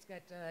projects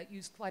get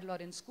used quite a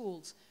lot in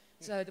schools.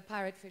 So the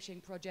pirate fishing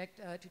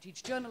project to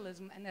teach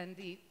journalism, and then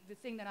the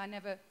thing that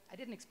I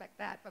didn't expect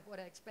that, but what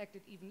I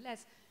expected even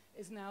less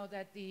is now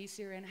that the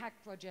Syrian hack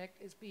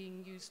project is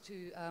being used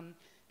to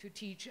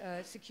teach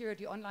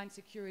security, online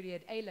security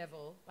at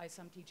A-level by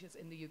some teachers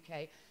in the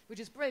UK,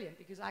 which is brilliant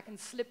because I can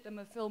slip them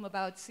a film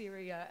about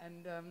Syria,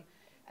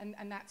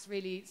 and that's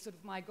really sort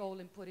of my goal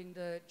in putting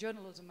the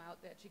journalism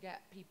out there, to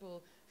get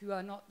people who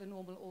are not the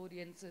normal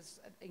audiences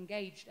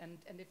engaged, and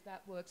if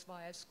that works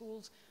via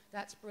schools,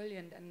 that's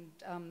brilliant.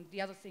 And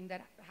the other thing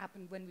that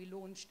happened when we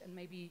launched, and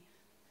maybe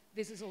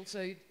this is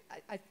also,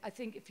 I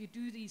think if you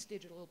do these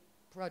digital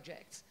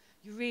projects,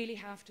 you really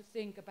have to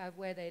think about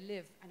where they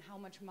live and how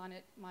much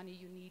money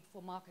you need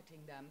for marketing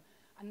them.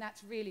 And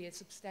that's really a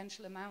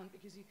substantial amount,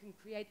 because you can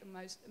create the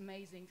most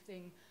amazing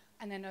thing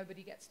and then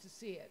nobody gets to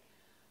see it.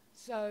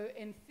 So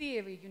in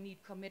theory, you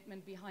need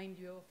commitment behind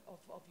you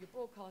of your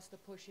broadcaster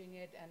pushing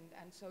it,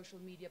 and social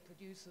media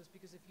producers,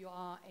 because if you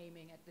are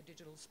aiming at the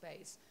digital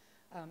space,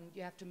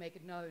 you have to make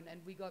it known.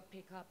 And we got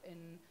pick up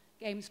in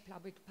games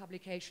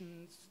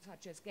publications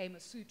such as Gamer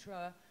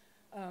Sutra,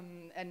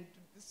 and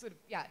sort of,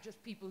 yeah,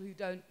 just people who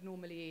don't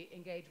normally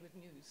engage with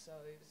news. So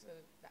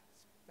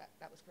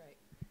that was great.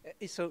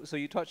 So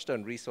you touched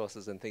on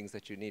resources and things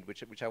that you need,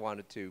 which I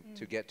wanted to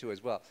get to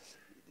as well.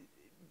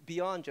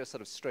 Beyond just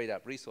sort of straight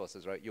up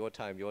resources, right? Your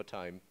time. You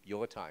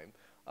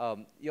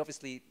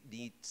obviously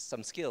need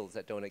some skills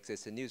that don't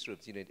exist in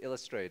newsrooms. You need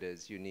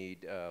illustrators, you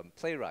need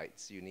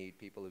playwrights, you need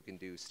people who can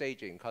do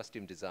staging,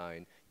 costume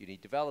design, you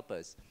need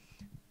developers.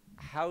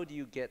 How do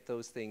you get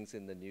those things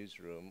in the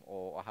newsroom,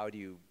 or how do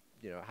you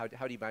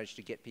manage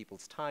to get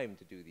people's time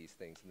to do these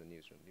things in the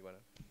newsroom? Do you want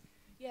to?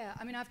 Yeah,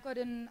 I mean, I've got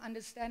an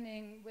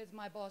understanding with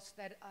my boss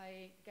that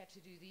I get to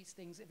do these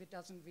things if it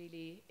doesn't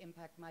really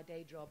impact my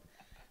day job,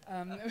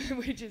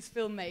 which is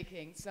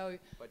filmmaking. So,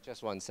 but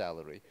just one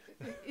salary.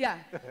 Yeah.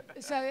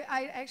 So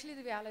actually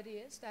the reality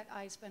is that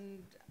I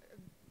spend,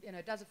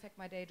 it does affect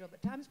my day job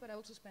at times, but I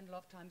also spend a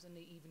lot of times in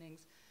the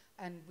evenings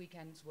and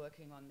weekends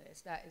working on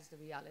this. That is the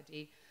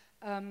reality.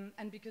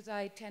 And because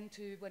I tend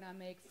to, when I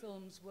make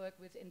films, work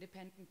with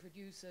independent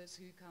producers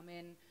who come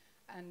in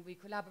and we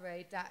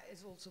collaborate, that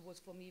is also was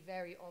for me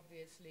very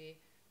obviously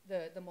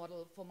the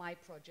model for my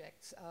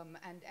projects.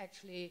 And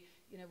actually,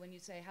 when you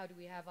say how do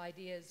we have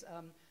ideas,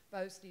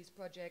 both these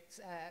projects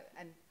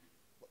and,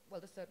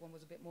 well, the third one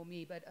was a bit more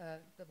me, but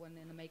the one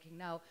in the making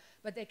now,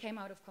 but they came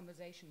out of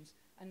conversations,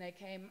 and they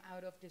came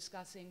out of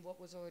discussing what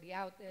was already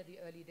out there, the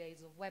early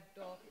days of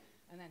WebDoc,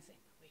 and then saying,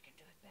 we can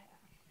do it better.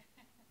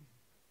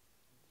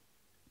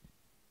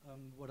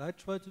 What I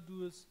try to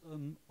do is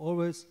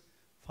always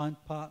find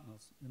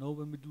partners.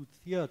 When we do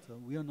theater,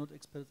 we are not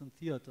experts in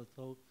theater,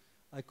 so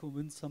I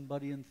convince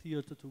somebody in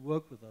theater to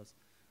work with us.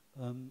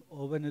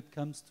 Or when it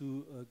comes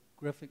to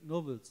graphic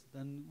novels,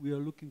 then we are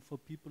looking for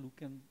people who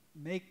can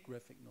make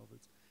graphic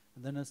novels.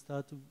 And then I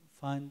start to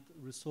find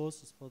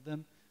resources for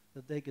them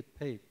that they get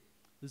paid.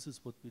 This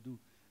is what we do.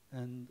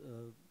 And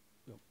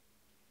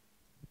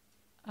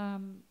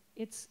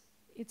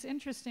It's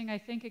interesting, I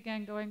think,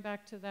 again, going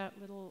back to that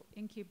little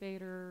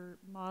incubator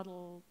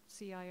model,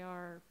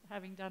 CIR,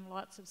 having done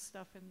lots of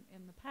stuff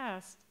in the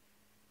past,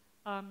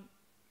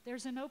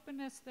 there's an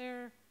openness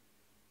there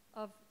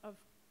of a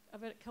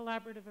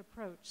collaborative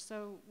approach.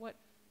 So what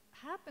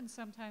happens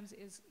sometimes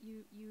is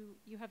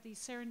you have these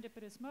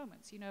serendipitous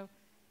moments.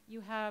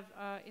 You have,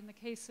 in the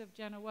case of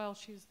Jenna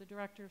Welsh, who's the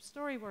director of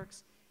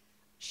Storyworks,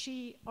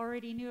 she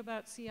already knew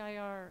about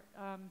CIR.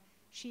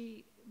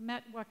 She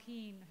met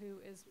Joaquin, who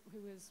is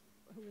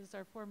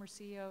our former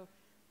CEO.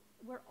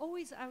 We're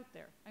always out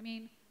there. I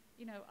mean,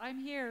 I'm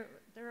here.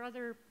 There are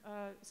other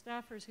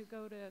staffers who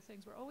go to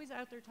things. We're always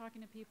out there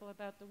talking to people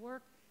about the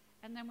work,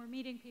 and then we're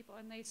meeting people,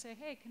 and they say,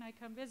 hey, can I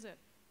come visit?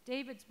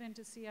 David's been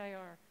to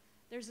CIR.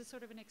 There's a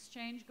sort of an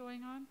exchange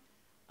going on,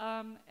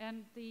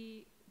 and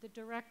the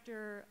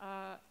director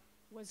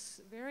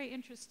was very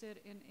interested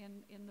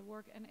in the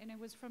work, and it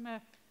was from a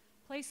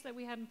place that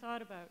we hadn't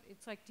thought about.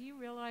 It's like, do you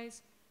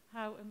realize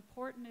how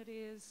important it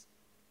is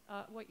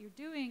what you're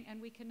doing,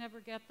 and we can never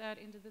get that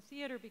into the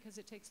theater because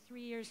it takes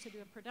 3 years to do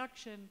a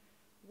production.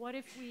 What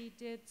if we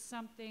did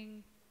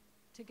something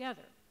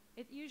together?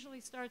 It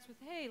usually starts with,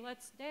 hey,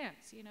 let's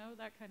dance,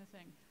 that kind of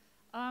thing.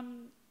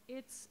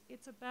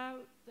 It's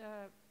about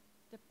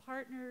the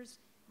partners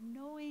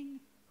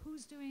knowing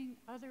who's doing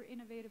other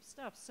innovative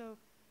stuff. So,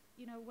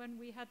 when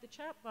we had the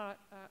chatbot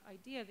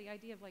idea, the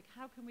idea of like,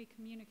 how can we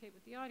communicate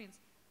with the audience?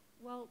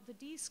 Well, the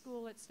D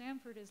School at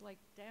Stanford is like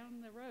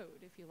down the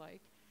road, if you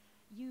like.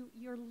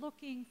 You're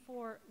looking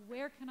for,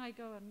 where can I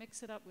go and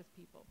mix it up with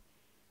people?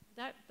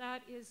 That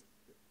is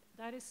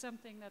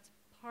something that's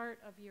part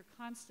of your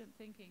constant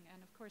thinking,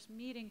 and of course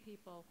meeting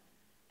people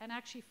and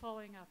actually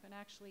following up and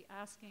actually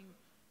asking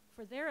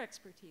for their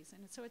expertise.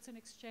 And so it's an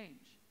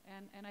exchange.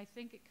 And I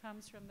think it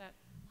comes from that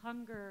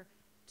hunger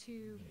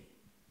to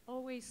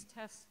always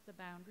test the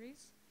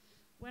boundaries.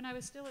 When I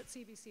was still at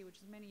CBC, which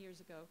is many years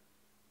ago,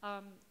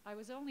 I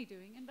was only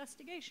doing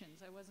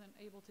investigations. I wasn't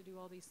able to do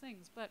all these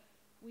things. But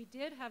we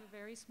did have a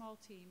very small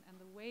team, and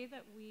the way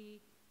that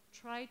we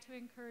tried to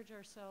encourage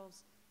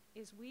ourselves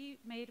is we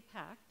made a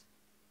pact.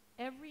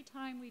 Every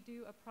time we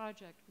do a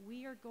project,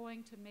 we are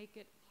going to make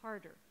it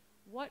harder.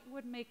 What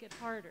would make it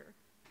harder?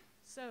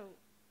 So,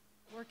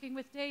 working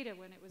with data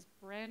when it was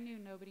brand new,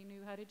 nobody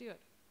knew how to do it.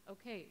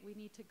 Okay, we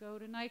need to go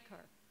to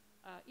NICAR.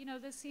 You know,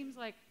 this seems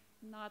like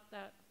not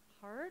that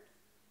hard,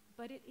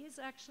 but it is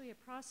actually a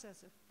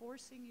process of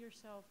forcing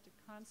yourself to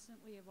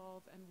constantly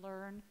evolve and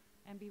learn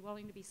and be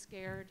willing to be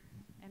scared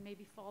and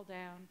maybe fall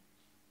down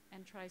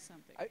and try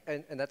something.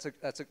 And that's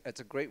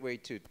a great way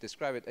to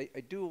describe it. I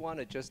do want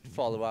to just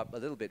follow up a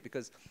little bit,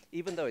 because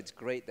even though it's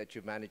great that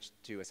you managed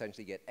to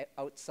essentially get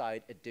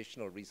outside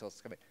additional resources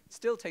coming, it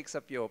still takes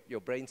up your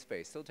brain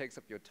space, still takes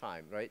up your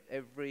time, right?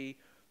 Every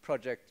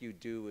project you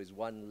do is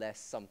one less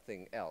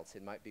something else.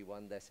 It might be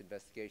one less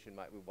investigation,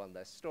 might be one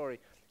less story.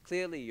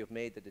 Clearly, you've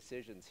made the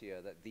decisions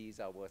here that these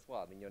are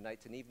worthwhile. I mean, your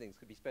nights and evenings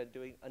could be spent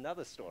doing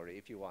another story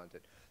if you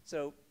wanted.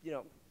 So, you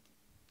know,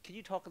 can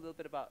you talk a little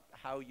bit about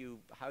how you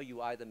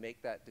either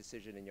make that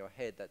decision in your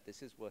head that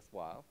this is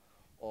worthwhile,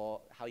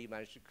 or how you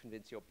manage to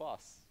convince your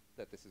boss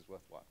that this is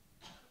worthwhile?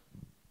 Do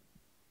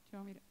you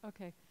want me to?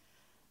 Okay.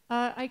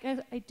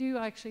 I do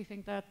actually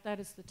think that that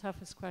is the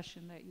toughest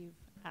question that you've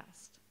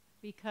asked,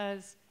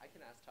 because I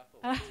can ask tougher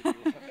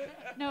ones.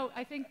 no,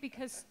 I think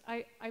because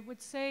I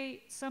would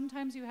say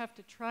sometimes you have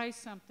to try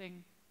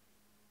something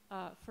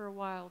for a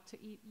while to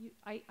eat.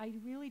 I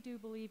really do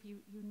believe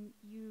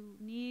you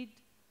need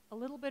a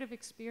little bit of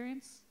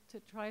experience to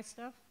try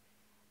stuff,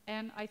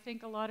 and I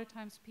think a lot of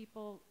times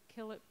people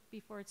kill it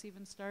before it's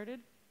even started.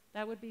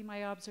 That would be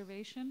my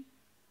observation.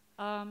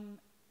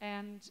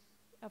 And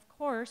of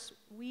course,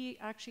 we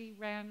actually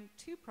ran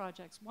 2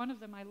 projects. One of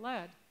them I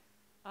led.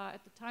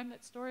 At the time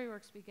that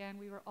Storyworks began,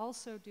 we were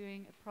also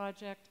doing a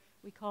project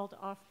we called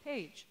Off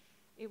Page.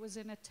 It was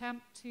an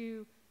attempt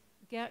to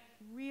get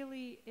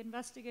really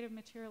investigative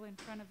material in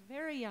front of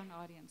very young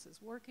audiences,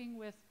 working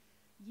with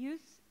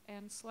youth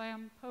and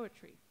slam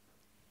poetry,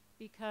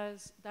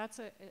 because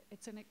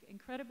it's an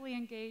incredibly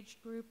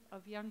engaged group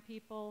of young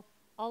people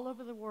all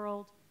over the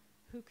world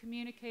who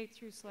communicate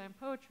through slam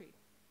poetry.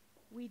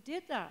 We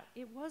did that.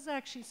 It was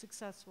actually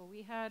successful.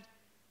 We had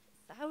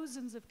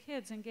thousands of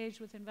kids engaged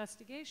with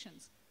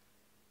investigations,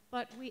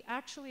 but we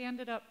actually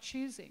ended up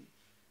choosing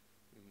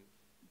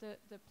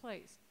the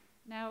place.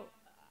 Now,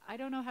 I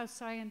don't know how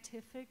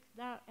scientific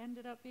that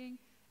ended up being,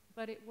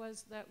 but it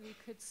was that we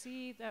could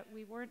see that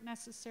we weren't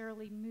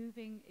necessarily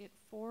moving it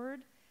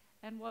forward,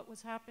 and what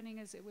was happening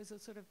is it was a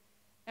sort of,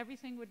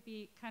 everything would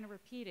be kind of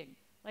repeating.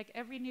 Like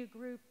every new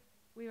group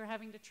we were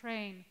having to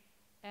train,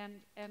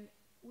 and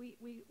we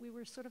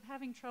were sort of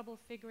having trouble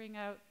figuring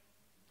out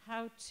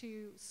how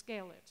to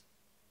scale it.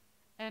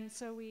 And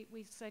so we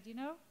said, you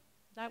know,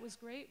 that was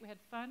great, we had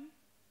fun,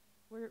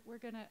 we're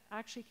going to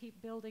actually keep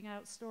building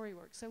out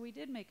Storyworks. So we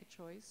did make a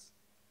choice,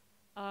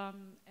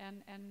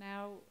 and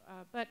now,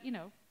 but you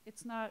know,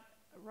 it's not,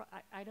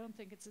 I don't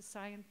think it's a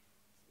science,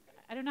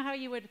 I don't know how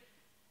you would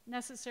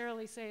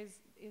necessarily say,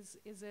 is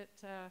it,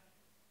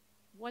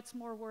 what's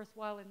more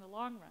worthwhile in the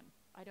long run?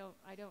 I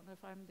don't know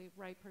if I'm the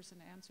right person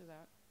to answer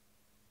that.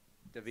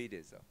 David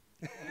is, though.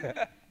 The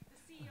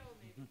CEO,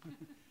 maybe.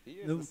 He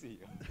is the CEO.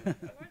 You're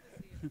the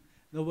CEO.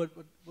 No,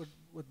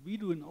 what we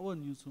do in our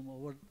newsroom, or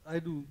what I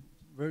do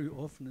very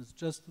often, is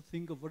just to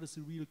think of what is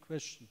the real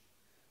question.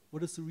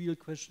 What is the real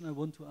question I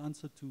want to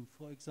answer to?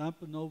 For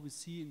example, now we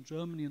see in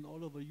Germany and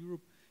all over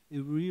Europe a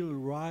real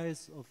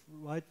rise of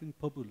right-wing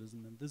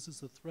populism, and this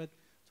is a threat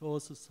to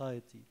our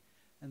society.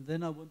 And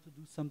then I want to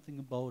do something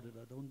about it.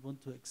 I don't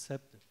want to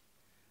accept it.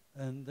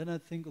 And then I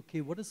think,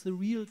 okay, what is the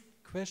real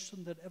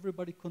question that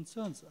everybody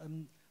concerns?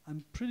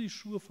 I'm pretty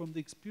sure from the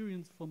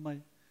experience from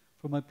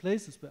my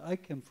places where I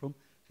came from,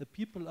 that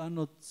people are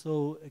not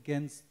so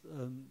against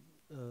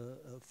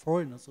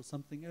foreigners or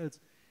something else.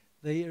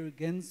 They are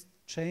against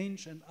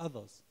change and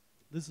others.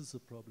 This is a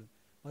problem.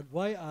 But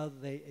why are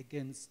they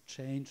against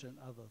change and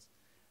others?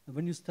 And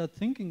when you start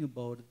thinking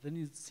about it, then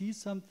you see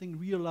something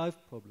real life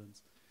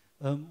problems.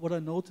 What I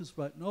notice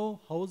right now,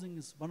 housing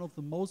is one of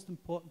the most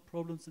important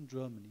problems in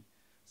Germany.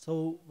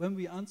 So when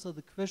we answer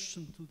the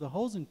question to the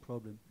housing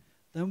problem,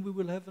 then we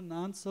will have an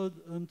answer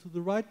to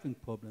the right-wing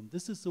problem.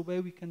 This is the way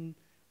we can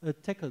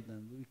tackle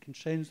them. We can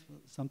change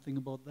something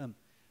about them.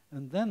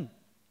 And then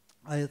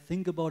I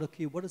think about,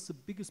 okay, what is the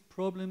biggest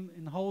problem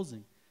in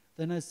housing?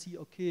 Then I see,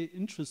 okay,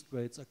 interest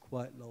rates are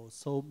quite low.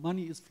 So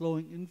money is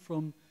flowing in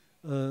from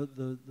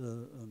the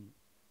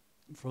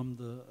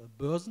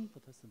Börsen,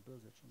 what heißt denn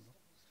Börse jetzt schon noch?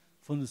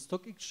 From the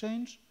stock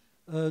exchange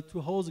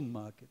to housing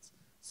markets.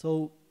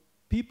 So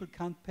people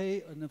can't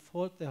pay and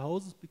afford their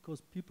houses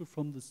because people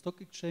from the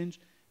stock exchange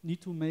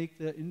need to make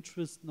their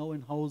interest now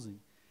in housing.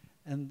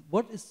 And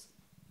what is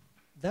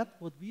that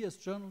what we as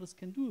journalists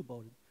can do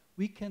about it?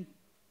 We can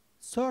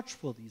search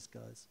for these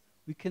guys.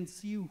 We can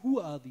see who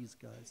are these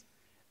guys.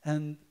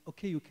 And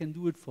okay, you can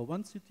do it for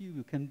one city,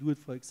 you can do it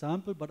for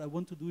example, but I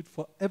want to do it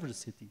for every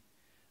city.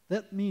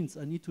 That means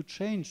I need to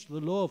change the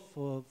law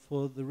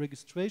for the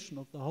registration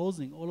of the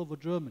housing all over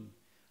Germany.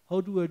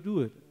 How do I do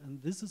it? And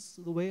this is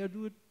the way I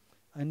do it.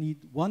 I need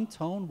one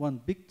town,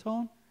 one big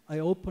town. I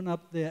open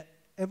up there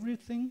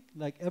everything,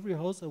 like every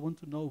house I want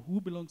to know who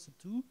belongs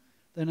to.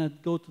 Then I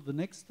go to the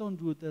next town,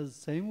 do it there the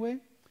same way.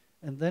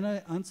 And then I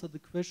answer the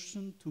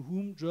question to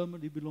whom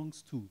Germany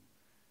belongs to.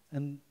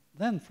 And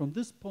then from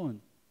this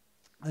point,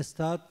 I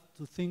start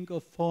to think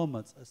of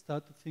formats. I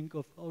start to think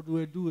of how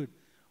do I do it,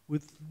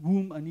 with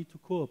whom I need to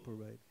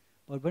cooperate.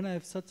 But when I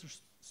have such a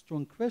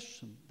strong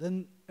question,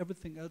 then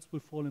everything else will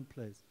fall in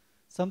place.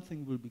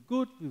 Something will be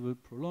good, we will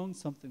prolong,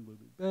 something will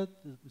be bad.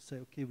 We say,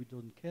 okay, we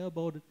don't care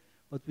about it,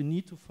 but we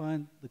need to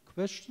find the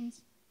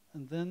questions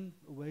and then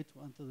a way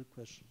to answer the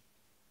question.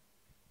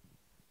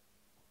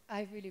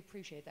 I really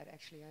appreciate that,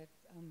 actually. I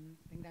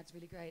think that's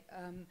really great.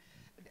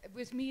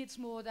 With me, it's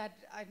more that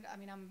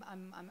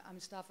I'm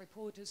a staff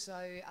reporter, so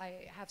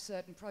I have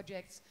certain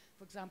projects.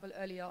 For example,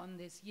 earlier on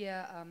this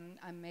year,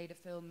 I made a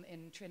film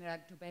in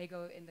Trinidad and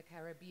Tobago in the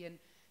Caribbean,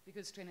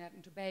 because Trinidad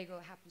and Tobago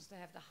happens to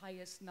have the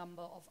highest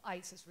number of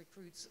ISIS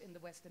recruits in the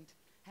Western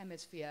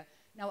Hemisphere.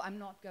 Now, I'm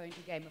not going to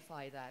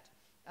gamify that.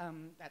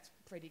 That's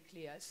pretty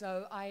clear.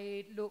 So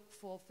I look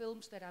for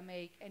films that I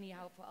make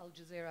anyhow for Al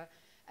Jazeera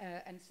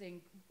and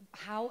think,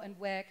 how and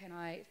where can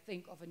I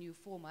think of a new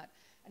format?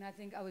 And I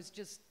think I was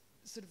just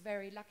sort of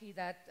very lucky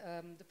that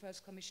the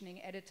first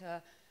commissioning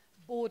editor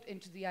bought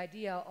into the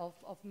idea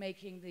of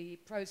making the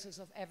process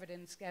of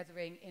evidence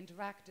gathering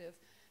interactive.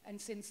 And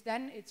since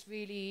then, it's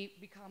really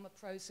become a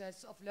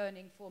process of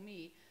learning for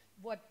me.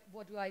 What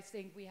do I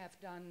think we have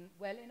done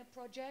well in a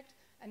project,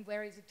 and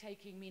where is it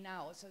taking me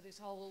now? So this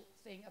whole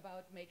thing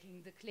about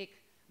making the click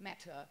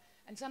matter.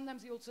 And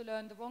sometimes you also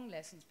learn the wrong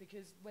lessons,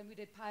 because when we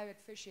did pirate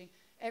fishing,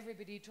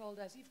 everybody told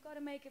us, you've got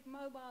to make it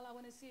mobile, I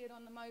want to see it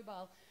on the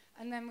mobile.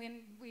 And then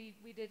when we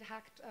did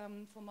Hacked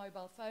for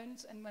mobile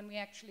phones, and when we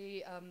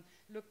actually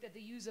looked at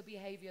the user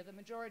behavior, the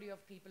majority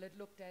of people had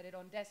looked at it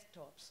on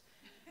desktops.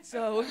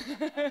 So,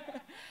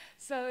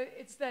 so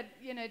it's that,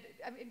 you know,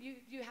 I mean,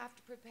 you have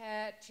to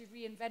prepare to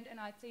reinvent, and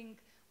I think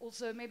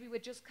also maybe we're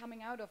just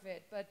coming out of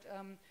it, but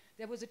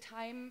there was a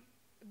time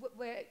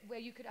where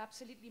you could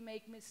absolutely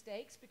make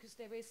mistakes, because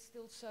there is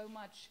still so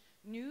much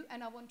new,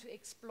 and I want to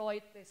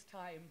exploit this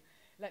time.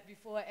 Like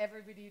before,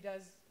 everybody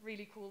does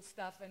really cool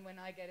stuff, and when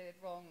I get it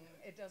wrong,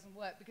 it doesn't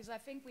work. Because I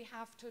think we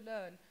have to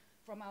learn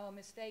from our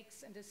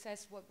mistakes and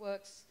assess what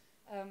works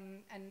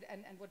and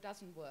what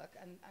doesn't work.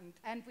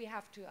 And we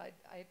have to,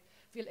 I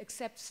feel,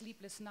 accept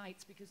sleepless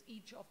nights, because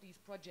each of these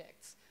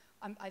projects,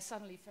 I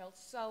suddenly felt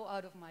so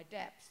out of my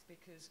depth,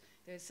 because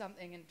there's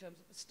something in terms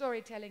of the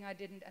storytelling I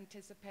didn't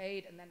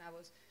anticipate, and then I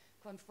was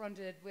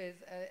confronted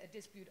with a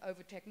dispute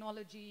over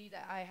technology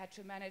that I had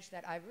to manage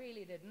that I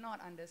really did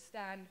not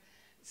understand.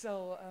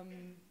 So,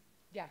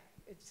 yeah,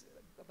 it's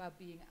about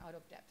being out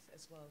of depth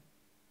as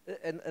well.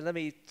 And let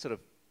me sort of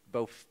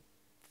both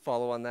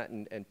follow on that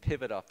and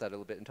pivot off that a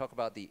little bit and talk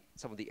about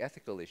some of the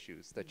ethical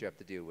issues that you have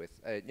to deal with.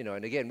 You know,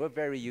 and again, we're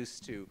very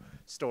used to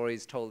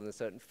stories told in a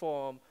certain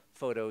form.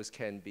 Photos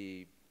can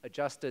be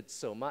adjusted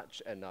so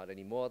much and not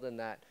any more than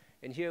that.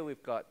 And here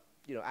we've got,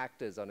 you know,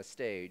 actors on a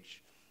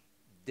stage.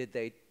 Did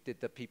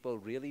the people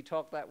really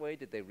talk that way?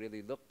 Did they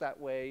really look that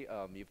way?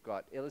 You've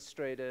got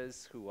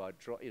illustrators who are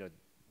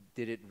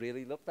did it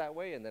really look that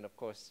way? And then, of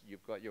course,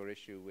 you've got your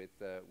issue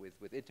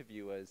with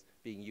interviewers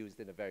being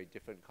used in a very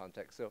different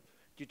context. So,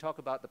 do you talk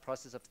about the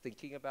process of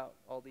thinking about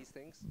all these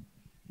things?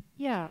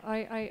 Yeah,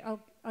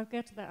 I'll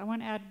get to that. I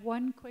want to add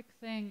one quick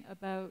thing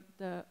about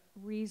the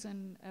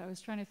reason. I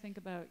was trying to think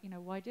about, you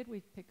know, why did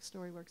we pick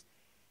Storyworks?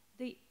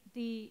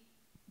 The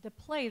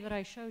play that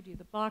I showed you,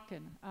 the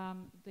Bakken,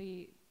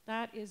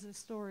 that is a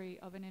story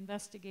of an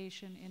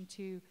investigation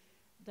into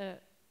the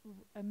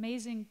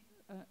amazing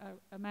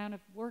amount of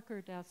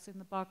worker deaths in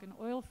the Bakken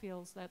oil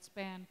fields that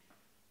span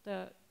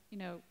the, you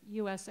know,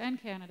 U.S.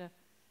 and Canada,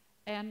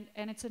 and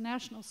it's a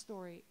national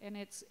story, and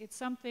it's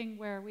something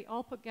where we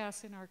all put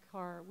gas in our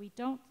car. We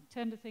don't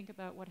tend to think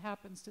about what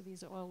happens to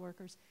these oil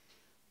workers.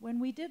 When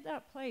we did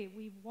that play,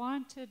 we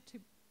wanted to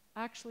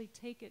actually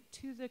take it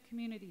to the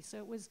community, so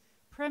it was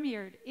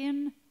premiered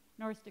in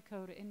North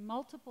Dakota, in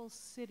multiple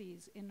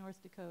cities in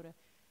North Dakota.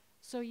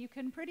 So you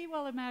can pretty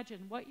well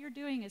imagine what you're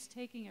doing is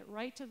taking it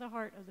right to the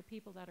heart of the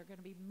people that are going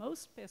to be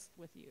most pissed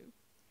with you.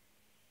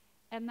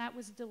 And that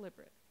was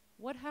deliberate.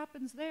 What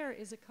happens there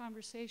is a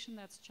conversation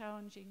that's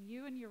challenging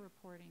you and your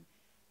reporting,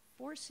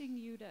 forcing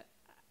you to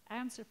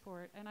answer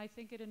for it, and I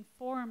think it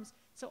informs.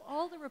 So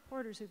all the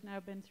reporters who've now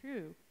been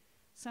through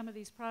some of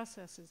these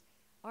processes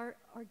are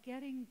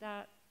getting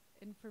that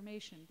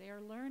information. They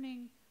are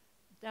learning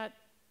that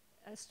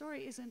a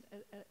story isn't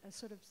a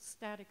sort of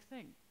static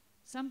thing.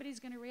 Somebody's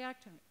going to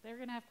react to it. They're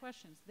going to have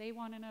questions. They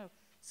want to know.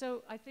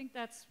 So I think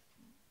that's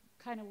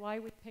kind of why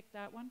we picked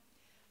that one.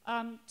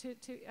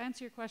 To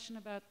answer your question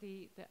about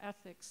the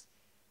ethics,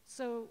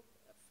 so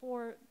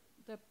for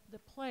the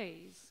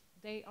plays,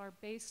 they are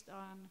based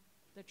on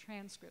the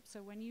transcript.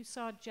 So when you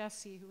saw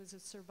Jesse, who was a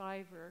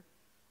survivor,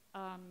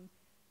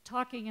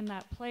 talking in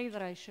that play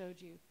that I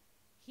showed you,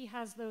 he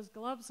has those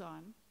gloves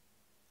on.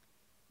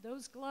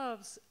 Those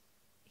gloves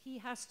he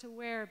has to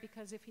wear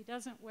because if he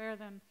doesn't wear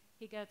them,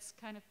 he gets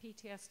kind of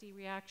PTSD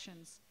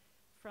reactions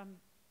from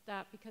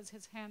that because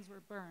his hands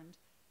were burned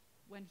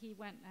when he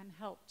went and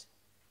helped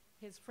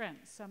his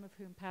friends, some of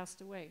whom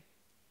passed away.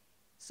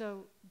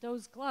 So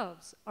those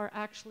gloves are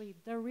actually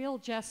the real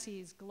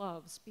Jesse's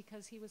gloves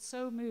because he was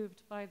so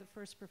moved by the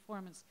first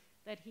performance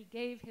that he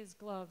gave his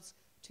gloves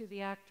to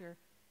the actor,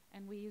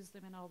 and we use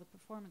them in all the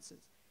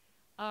performances.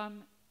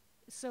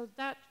 So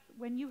that,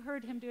 when you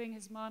heard him doing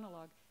his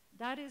monologue,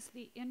 that is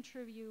the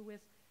interview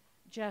with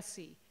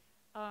Jesse.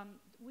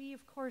 We,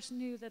 of course,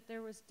 knew that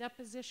there was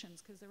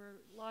depositions because there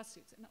were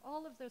lawsuits and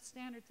all of the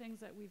standard things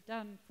that we've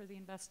done for the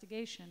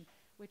investigation,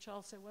 which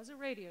also was a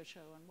radio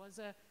show and was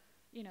a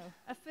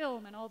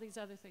film and all these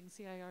other things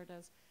CIR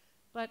does.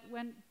 But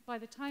by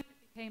the time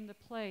it became the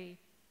play,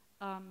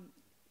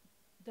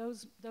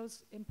 those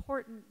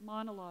important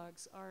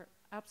monologues are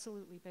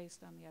absolutely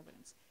based on the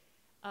evidence.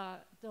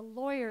 The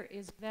lawyer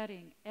is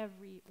vetting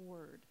every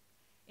word.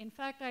 In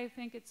fact, I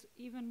think it's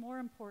even more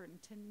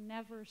important to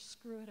never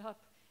screw it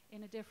up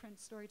in a different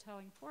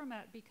storytelling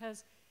format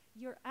because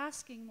you're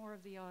asking more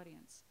of the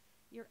audience.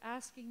 You're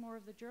asking more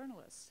of the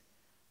journalists.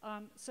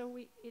 So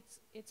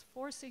it's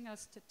forcing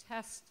us to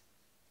test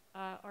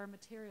our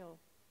material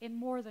in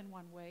more than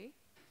one way,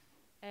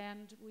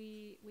 and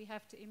we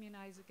have to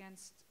immunize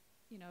against,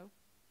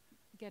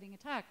 getting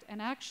attacked.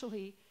 And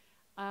actually,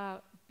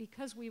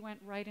 because we went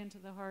right into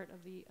the heart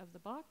of the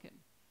Balkan,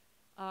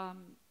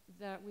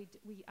 that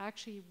we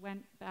actually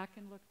went back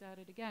and looked at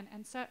it again.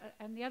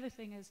 And the other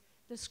thing is,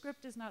 the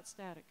script is not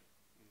static.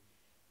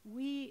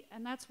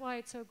 And that's why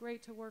it's so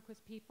great to work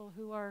with people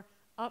who are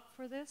up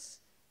for this.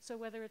 So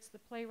whether it's the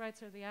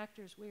playwrights or the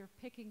actors, we are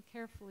picking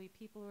carefully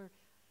people who are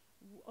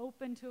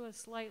open to a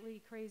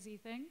slightly crazy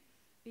thing,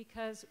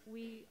 because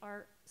we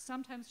are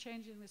sometimes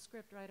changing the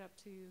script right up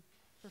to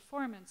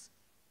performance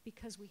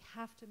because we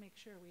have to make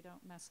sure we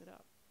don't mess it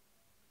up.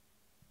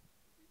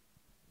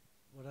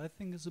 What I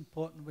think is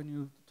important when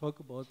you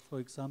talk about, for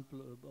example,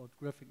 about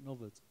graphic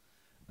novels,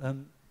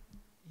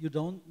 you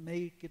don't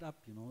make it up,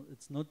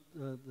 It's not,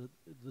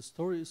 the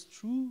story is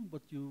true,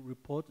 what you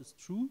report is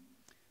true,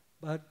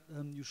 but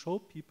you show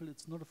people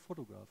it's not a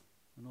photograph.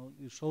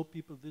 You show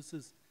people this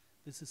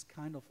is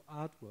kind of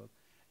artwork.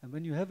 And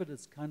when you have it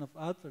as kind of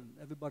artwork, and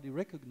everybody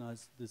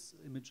recognizes these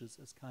images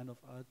as kind of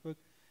artwork,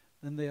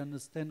 then they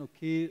understand,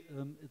 okay,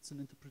 it's an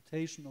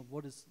interpretation of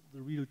what is the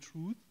real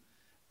truth,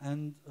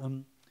 and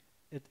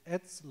it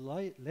adds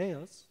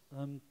layers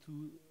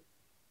to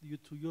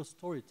your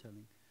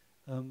storytelling.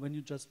 When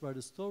you just write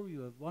a story,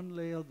 you have one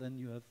layer, then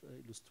you have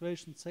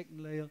illustration,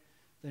 second layer,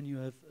 then you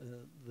have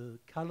the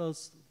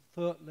colors,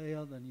 third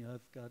layer, then you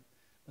have got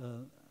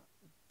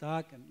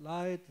dark and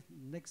light,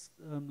 next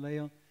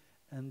layer,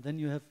 and then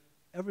you have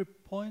every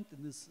point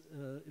in this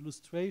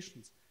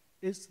illustrations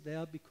is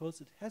there because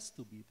it has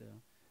to be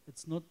there.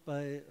 It's not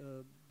by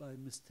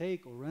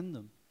mistake or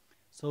random.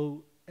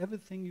 So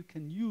everything you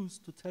can use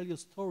to tell your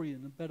story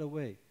in a better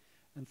way.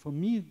 And for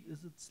me,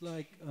 it's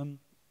like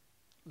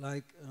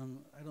I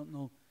don't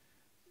know,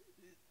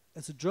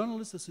 as a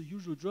journalist, as a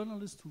usual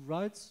journalist who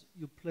writes,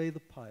 you play the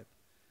pipe.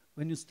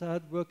 When you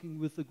start working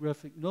with a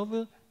graphic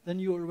novel, then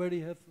you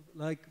already have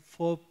like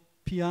 4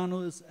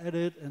 pianos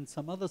added and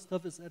some other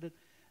stuff is added.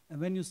 And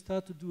when you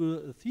start to do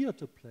a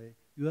theater play,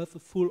 you have a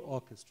full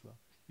orchestra.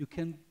 You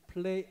can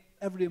play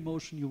every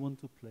emotion you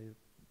want to play.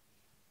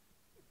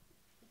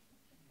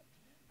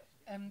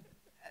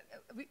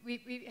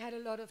 We had a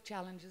lot of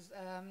challenges.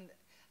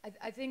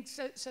 I think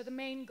so the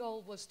main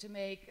goal was to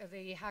make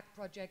the hack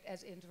project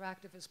as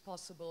interactive as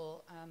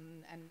possible,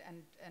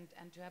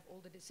 and to have all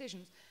the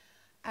decisions.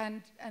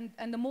 And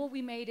the more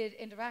we made it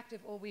interactive,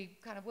 or we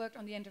kind of worked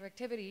on the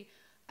interactivity,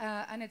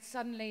 and it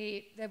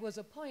suddenly, there was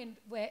a point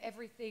where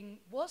everything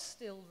was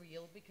still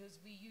real because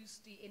we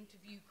used the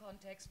interview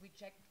context, we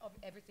checked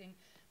everything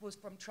was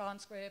from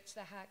transcripts,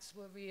 the hacks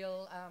were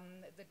real,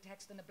 the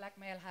text in the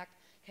blackmail hack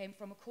came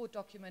from a court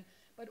document,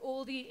 but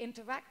all the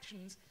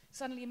interactions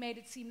suddenly made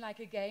it seem like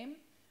a game,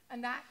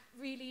 and that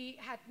really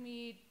had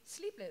me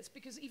sleepless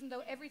because even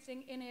though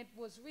everything in it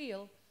was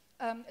real,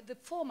 the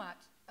format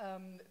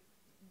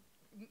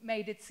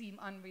made it seem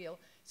unreal.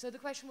 So the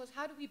question was,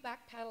 how do we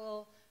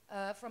backpedal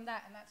from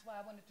that? And that's why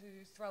I wanted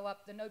to throw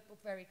up the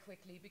notebook very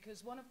quickly,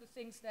 because one of the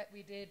things that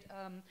we did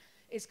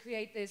is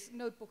create this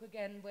notebook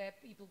again where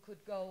people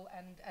could go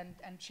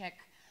and check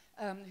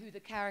who the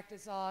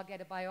characters are,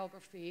 get a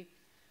biography.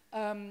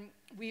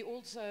 We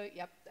also,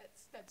 yep,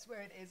 that's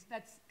where it is.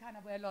 That's kind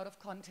of where a lot of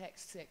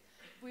context sits.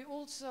 We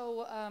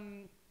also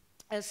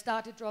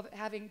started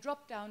having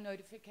drop-down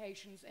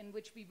notifications in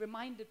which we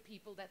reminded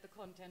people that the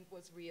content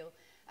was real.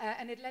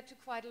 And it led to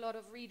quite a lot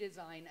of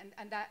redesign.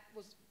 And that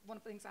was one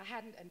of the things I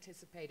hadn't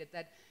anticipated,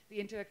 that the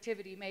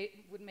interactivity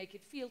would make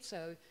it feel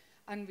so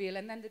unreal.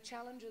 And then the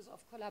challenges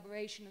of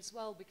collaboration as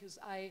well, because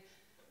I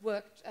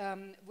worked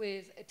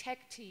with a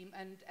tech team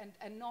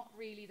and not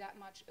really that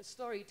much a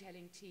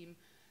storytelling team.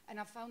 And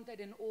I found that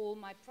in all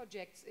my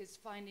projects is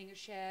finding a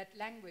shared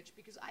language,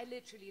 because I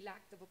literally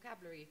lacked the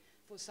vocabulary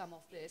for some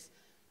of this.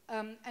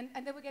 And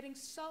they were getting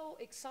so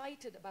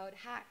excited about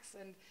hacks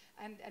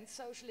and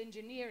social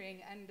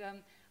engineering.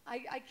 And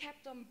I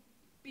kept on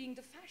being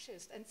the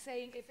fascist and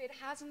saying, if it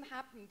hasn't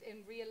happened in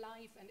real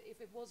life and if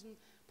it wasn't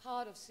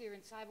part of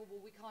Syrian cyber war,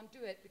 we can't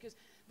do it, because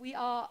we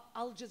are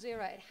Al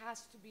Jazeera. It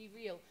has to be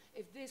real.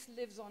 If this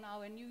lives on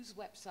our news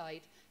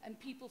website and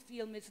people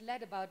feel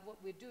misled about what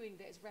we're doing,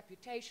 there's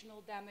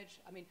reputational damage.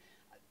 I mean,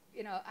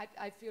 you know,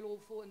 I feel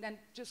awful. And then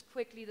just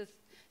quickly,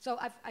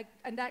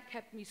 and that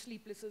kept me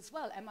sleepless as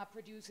well. Am I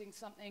producing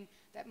something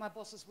that my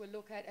bosses will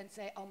look at and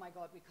say, oh my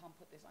God, we can't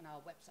put this on our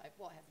website.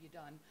 What have you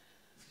done?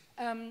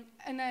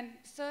 And then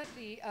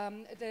thirdly,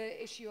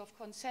 the issue of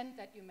consent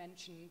that you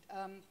mentioned.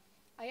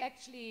 I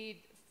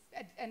actually,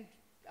 and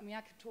I mean,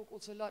 I could talk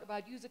also a lot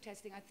about user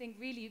testing. I think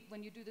really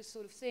when you do this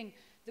sort of thing,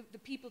 the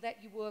people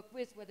that you work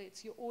with, whether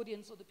it's your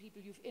audience or the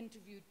people you've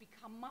interviewed,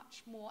 become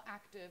much more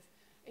active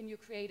in your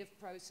creative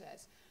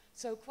process.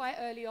 So quite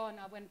early on,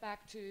 I went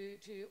back to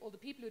all the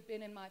people who'd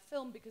been in my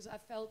film, because I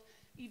felt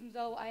even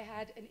though I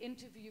had an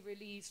interview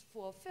release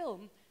for a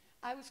film,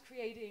 I was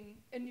creating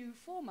a new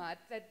format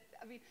that,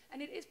 I mean,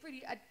 and it is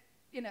pretty, I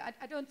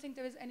don't think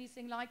there is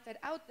anything like that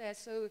out there.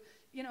 So,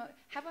 you know,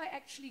 have I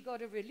actually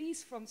got a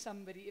release from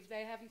somebody if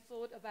they haven't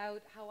thought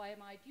about how I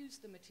might use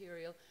the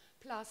material?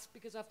 Plus,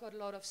 because I've got a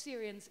lot of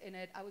Syrians in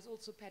it, I was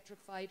also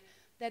petrified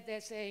that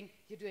they're saying,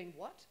 you're doing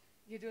what?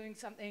 You're doing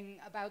something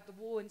about the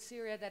war in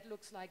Syria that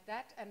looks like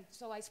that. And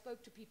so I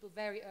spoke to people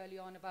very early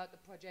on about the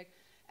project,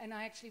 and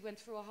I actually went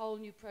through a whole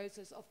new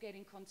process of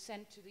getting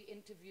consent to the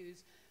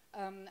interviews,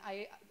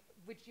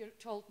 which you're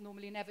told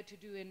normally never to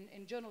do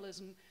in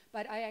journalism,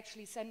 but I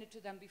actually send it to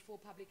them before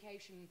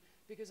publication,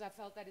 because I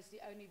felt that is the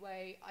only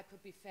way I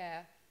could be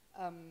fair,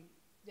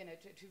 you know,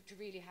 to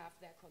really have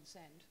their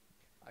consent.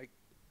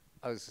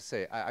 I was to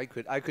say, I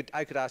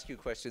could ask you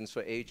questions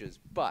for ages,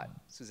 but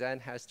Susanne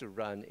has to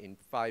run in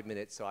 5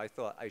 minutes, so I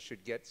thought I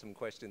should get some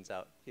questions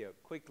out here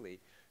quickly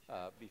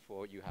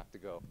before you have to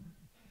go.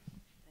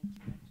 Thank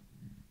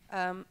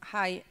you.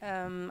 Hi,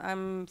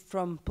 I'm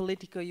from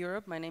Politico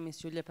Europe. My name is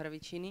Giulia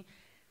Paravicini.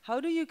 How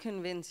do you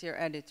convince your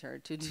editor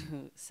to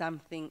do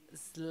something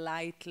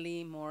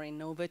slightly more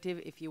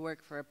innovative if you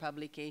work for a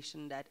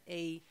publication that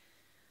A,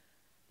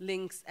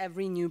 links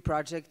every new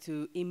project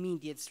to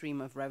immediate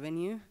stream of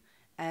revenue,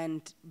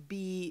 and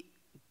B,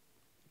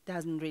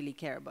 doesn't really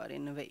care about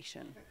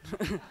innovation?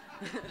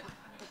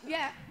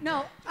 Yeah,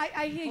 no,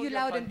 I hear you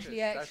loud and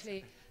clear,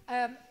 actually.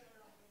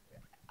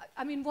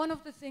 I mean, one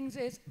of the things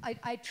is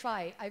I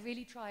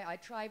really try. I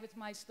try with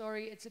my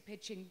story. It's a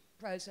pitching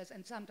process,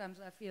 and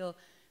sometimes I feel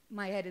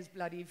my head is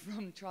bloody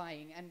from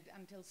trying, and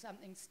until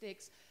something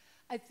sticks.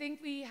 I think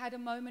we had a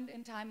moment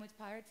in time with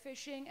pirate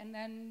fishing, and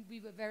then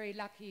we were very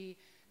lucky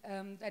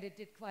that it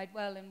did quite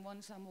well and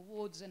won some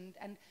awards. And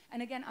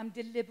again, I'm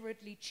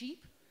deliberately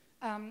cheap,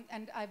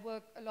 and I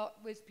work a lot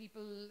with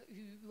people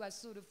who are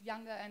sort of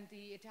younger, and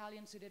the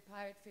Italians who did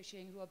pirate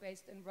fishing, who are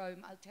based in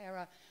Rome,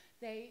 Altera,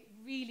 they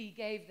really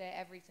gave their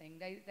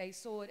everything. They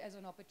saw it as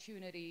an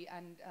opportunity,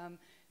 and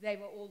they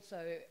were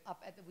also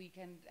up at the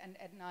weekend and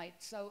at night.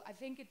 So I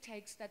think it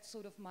takes that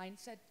sort of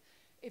mindset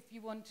if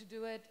you want to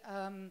do it.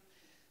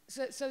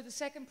 So the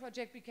second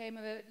project became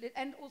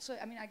and also,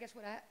 I mean, I guess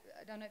I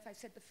don't know if I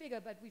said the figure,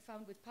 but we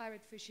found with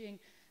pirate fishing,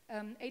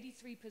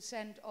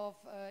 83% of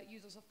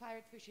users of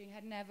pirate fishing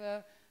had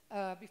never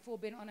before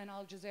been on an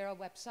Al Jazeera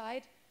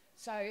website.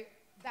 So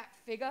that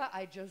figure,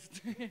 I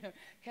just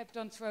kept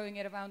on throwing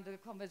it around the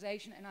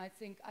conversation, and I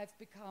think I've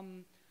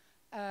become,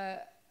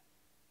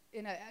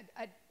 you know,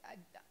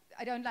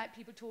 I don't like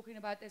people talking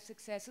about their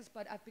successes,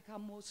 but I've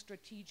become more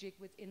strategic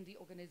within the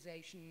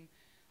organization,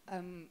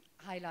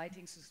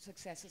 highlighting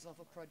successes of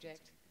a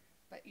project.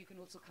 But you can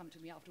also come to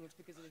me afterwards,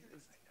 because it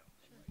is.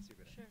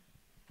 Sure.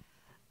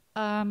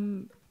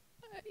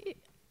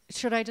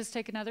 Should I just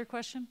take another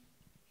question?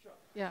 Sure.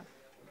 Yeah.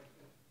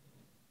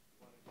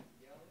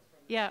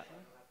 Yeah.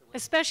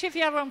 Especially if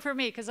you have one for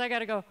me, because I got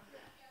to go.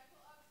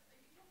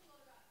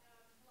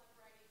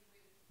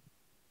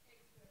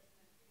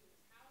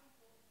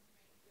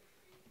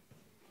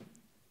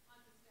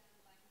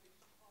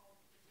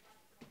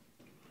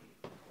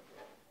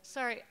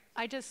 Sorry,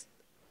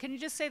 can you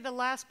just say the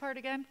last part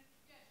again?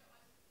 Yeah, so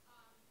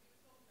you were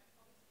talking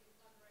about obviously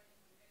collaborating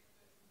with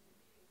experts in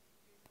the field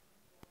to do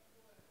some of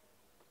your work.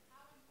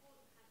 How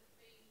important has it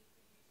been for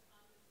you to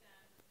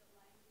understand the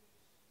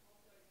language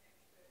of those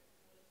experts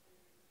in order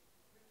to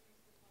produce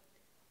the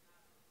projects you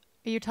have?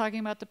 Are you talking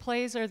about the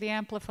plays or the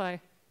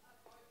Amplify?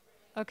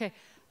 Okay.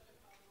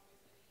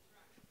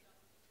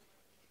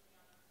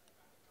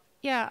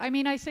 Yeah, I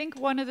mean, I think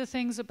one of the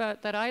things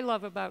that I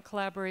love about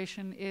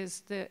collaboration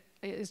is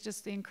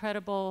just the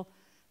incredible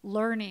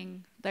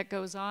learning that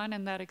goes on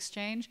in that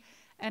exchange,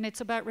 and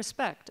it's about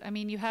respect. I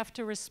mean, you have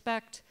to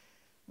respect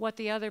what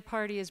the other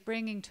party is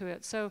bringing to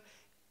it. So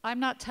I'm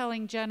not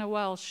telling Jenna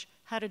Welsh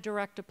how to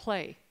direct a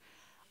play.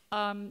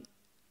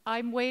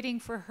 I'm waiting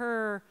for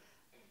her.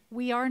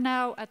 We are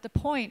now at the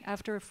point,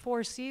 after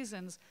 4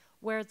 seasons,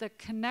 where the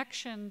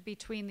connection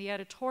between the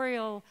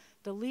editorial,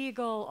 the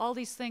legal, all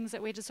these things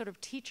that we had to sort of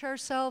teach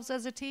ourselves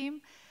as a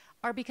team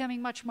are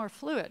becoming much more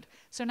fluid.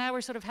 So now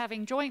we're sort of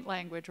having joint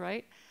language,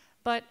 right?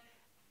 But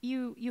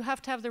you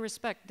have to have the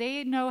respect.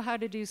 They know how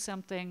to do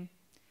something.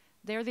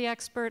 They're the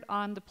expert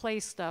on the play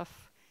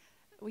stuff.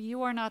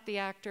 You are not the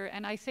actor.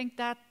 And I think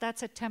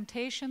that's a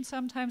temptation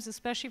sometimes,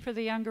 especially for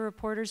the younger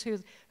reporters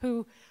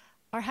who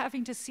are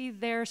having to see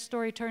their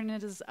story turn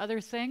into this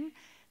other thing,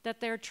 that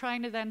they're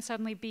trying to then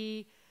suddenly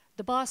be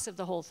the boss of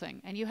the whole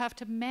thing. And you have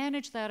to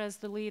manage that as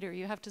the leader.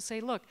 You have to say,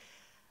 look,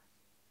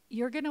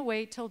 you're going to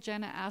wait till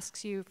Jenna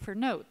asks you for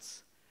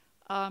notes.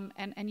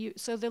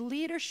 So the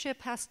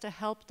leadership has to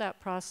help that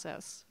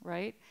process,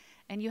 right?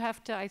 And you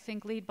have to, I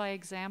think, lead by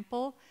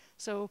example.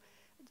 So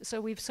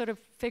we've sort of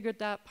figured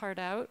that part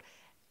out.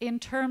 In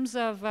terms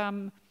of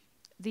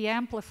the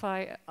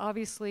amplify,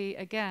 obviously,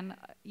 again,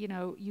 you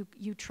know,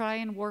 you try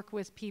and work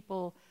with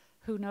people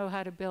who know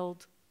how to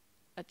build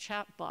a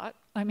chat bot.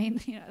 I mean,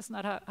 you know, it's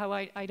not how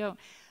I don't.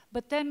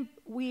 But then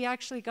we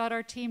actually got,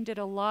 our team did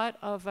a lot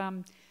of,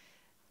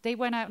 they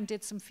went out and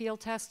did some field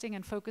testing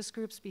and focus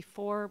groups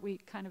before we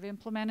kind of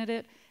implemented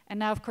it. And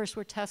now, of course,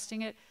 we're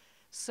testing it.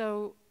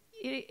 So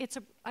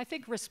I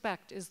think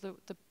respect is the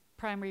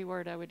primary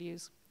word I would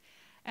use.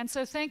 And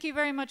so thank you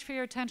very much for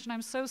your attention.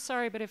 I'm so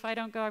sorry, but if I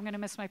don't go, I'm going to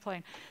miss my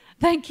plane.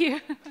 Thank you.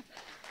 Do you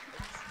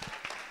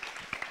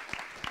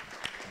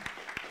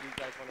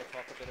guys want to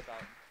talk a bit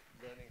about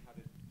learning how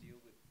to deal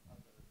with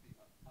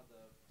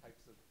other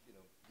types of, you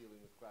know,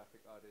 dealing with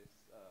graphic artists,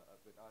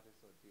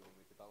 or dealing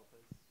with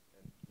developers,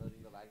 and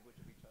learning the language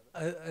of each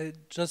other? I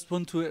just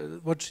want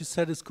to, what she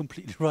said is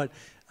completely right.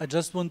 I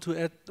just want to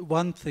add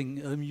one thing.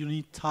 You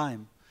need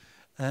time.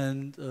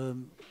 And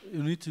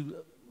you need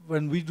to,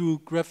 when we do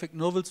graphic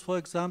novels, for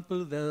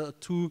example, there are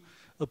 2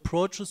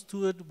 approaches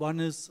to it. One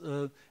is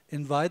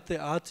invite the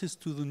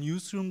artist to the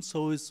newsroom,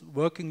 so he's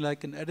working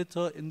like an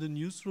editor in the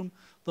newsroom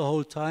the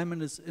whole time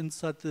and is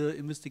inside the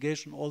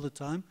investigation all the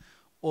time,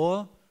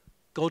 or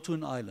go to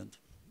an island.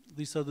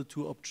 These are the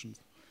 2 options.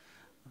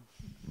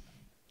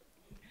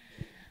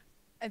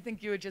 I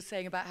think you were just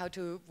saying about how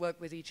to work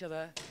with each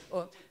other,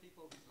 or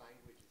people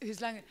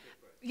whose language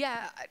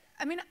yeah,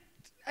 I mean,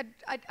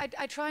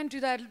 I try and do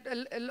that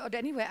a lot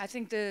anyway. I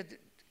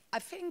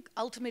think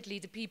ultimately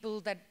the people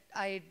that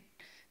I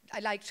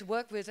like to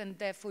work with and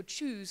therefore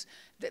choose,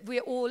 that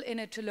we're all in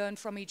it to learn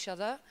from each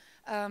other.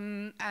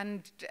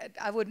 And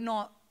I would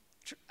not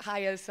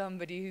hire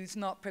somebody who's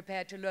not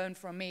prepared to learn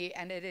from me,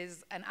 and it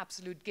is an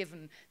absolute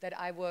given that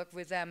I work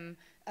with them,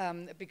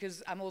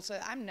 because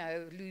I'm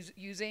now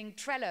using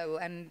Trello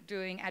and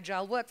doing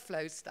agile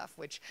workflow stuff,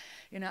 which,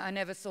 you know, I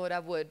never thought I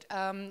would.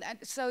 And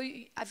so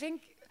I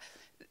think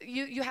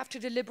you have to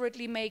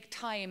deliberately make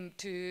time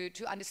to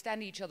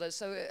understand each other.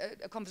 So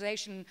a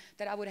conversation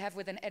that I would have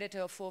with an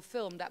editor for a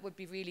film that would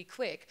be really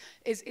quick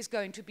is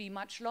going to be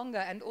much longer.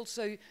 And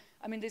also,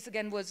 I mean, this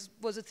again was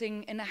a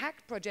thing in the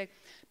Hack project,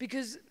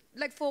 because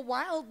like for a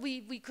while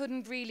we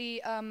couldn't really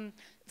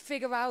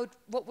figure out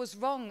what was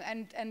wrong,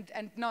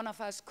 and none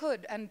of us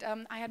could. And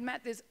I had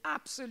met this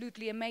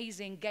absolutely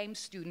amazing game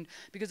student,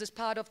 because as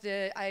part of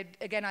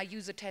I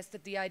user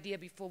tested the idea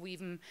before we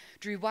even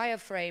drew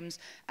wireframes.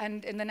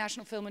 And in the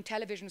National Film and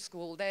Television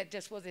School, there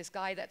just was this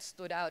guy that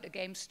stood out, a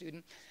game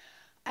student.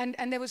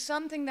 And there was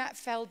something that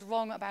felt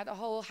wrong about the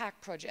whole Hack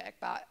project,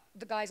 but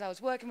the guys I was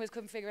working with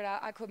couldn't figure it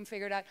out, I couldn't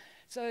figure it out.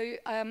 So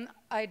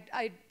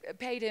I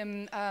paid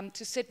him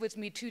to sit with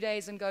me 2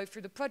 days and go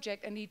through the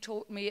project, and he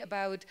taught me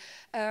about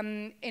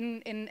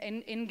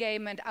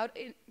in-game and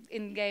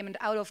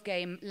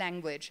out-of-game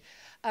language.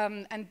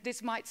 And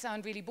this might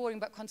sound really boring,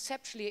 but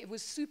conceptually it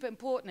was super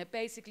important. It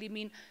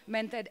basically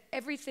meant that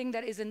everything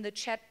that is in the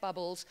chat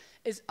bubbles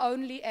is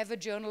only ever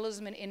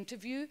journalism and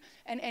interview,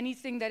 and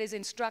anything that is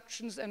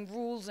instructions and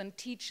rules and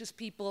teaches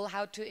people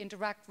how to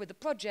interact with the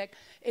project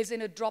is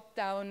in a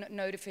drop-down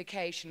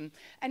notification.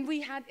 And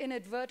we had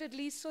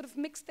inadvertently sort of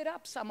mixed it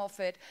up, some of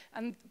it,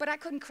 but I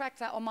couldn't crack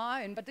that on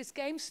my own. But this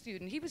game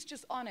student, he was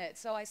just on it.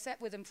 So I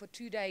sat with him for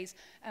 2 days,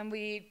 and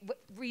we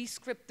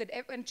re-scripted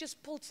and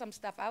just pulled some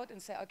stuff out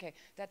and said, okay,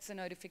 that's a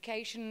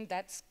notification,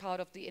 that's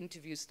part of the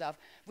interview stuff,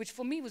 which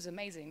for me was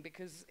amazing,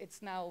 because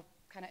it's now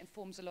kind of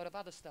informs a lot of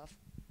other stuff.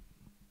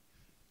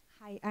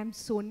 Hi, I'm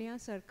Sonia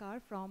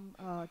Sarkar from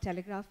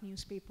Telegraph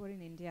newspaper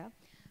in India.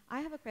 I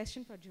have a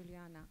question for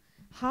Juliana.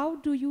 How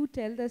do you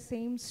tell the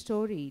same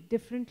story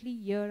differently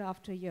year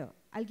after year?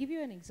 I'll give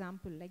you an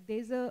example. Like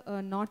there's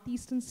a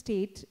northeastern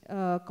state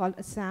called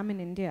Assam in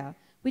India,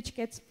 which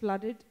gets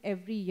flooded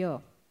every year.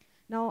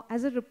 Now,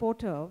 as a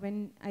reporter,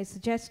 when I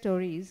suggest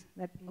stories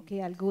that,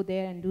 okay, I'll go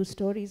there and do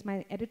stories,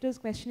 my editor's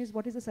question is,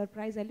 what is the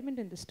surprise element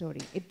in the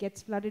story? It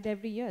gets flooded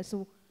every year,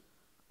 so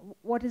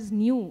what is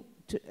new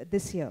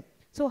this year?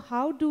 So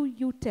how do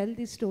you tell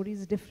these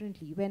stories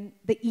differently when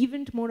the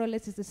event more or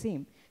less is the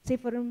same? Say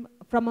from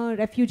a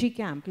refugee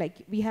camp,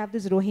 like we have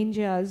these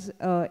Rohingyas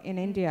in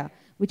India,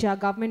 which our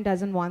government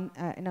doesn't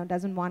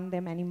want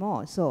them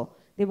anymore. So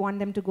they want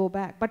them to go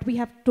back. But we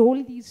have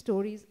told these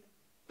stories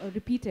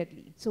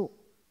repeatedly. So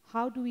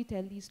how do we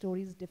tell these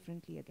stories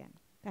differently again?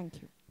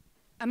 Thank you.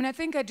 I mean, I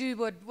think I do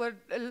what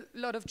a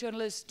lot of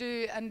journalists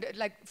do, and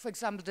like, for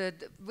example,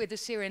 with the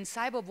Syrian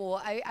cyber war,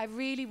 I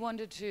really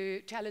wanted to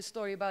tell a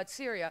story about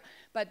Syria,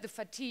 but the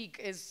fatigue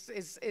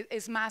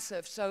is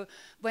massive. So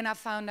when I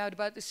found out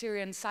about the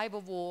Syrian cyber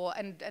war,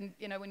 and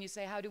you know, when you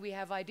say, how do we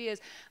have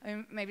ideas, I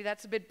mean, maybe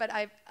that's a bit, but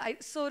I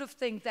sort of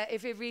think that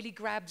if it really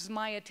grabs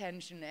my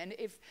attention, and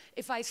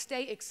if I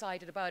stay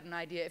excited about an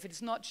idea, if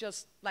it's not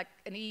just like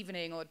an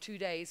evening or 2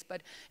 days,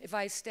 but if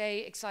I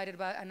stay excited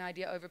about an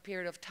idea over a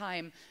period of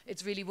time,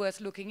 it's really worth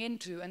looking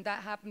into. And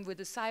that happened with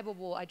the cyber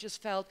war. I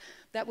just felt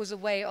that was a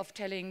way of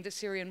telling the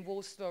Syrian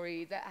war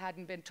story that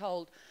hadn't been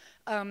told.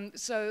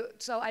 So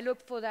I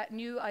looked for that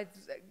new,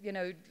 you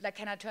know, like,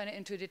 can I turn it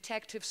into a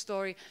detective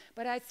story?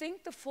 But I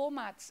think the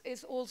formats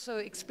is also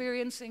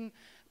experimenting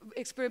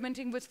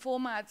with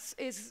formats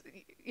is,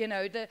 you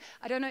know,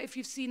 I don't know if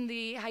you've seen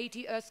the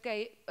Haiti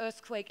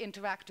earthquake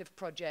interactive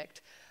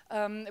project.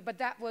 But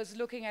that was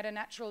looking at a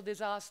natural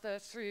disaster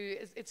through,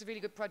 it's a really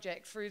good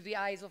project, through the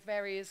eyes of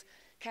various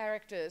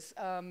characters.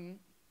 And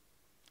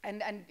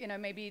you know,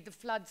 maybe the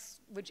floods,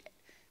 which,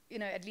 you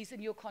know, at least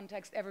in your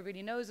context,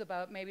 everybody knows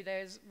about, maybe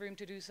there's room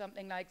to do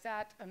something like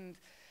that. And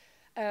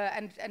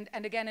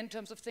again, in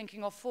terms of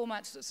thinking of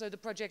formats, so the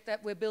project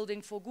that we're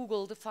building for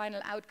Google, the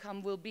final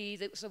outcome will be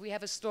that, so we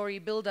have a story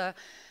builder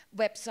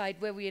website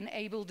where we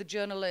enable the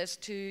journalists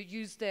to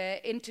use their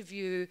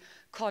interview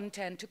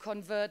content to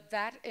convert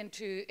that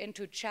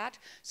into chat.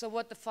 So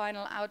what the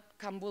final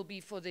outcome will be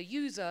for the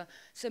user,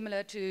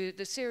 similar to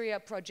the Syria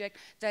project,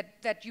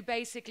 that you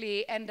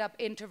basically end up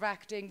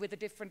interacting with the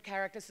different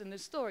characters in the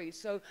story.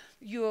 So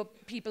your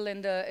people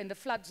in the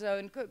flood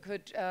zone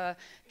could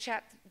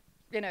chat,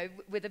 you know,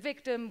 with a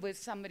victim, with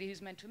somebody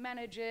who's meant to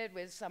manage it,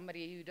 with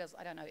somebody who does,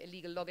 I don't know,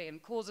 illegal logging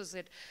and causes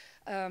it.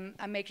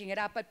 I'm making it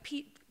up, but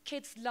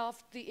kids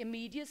loved the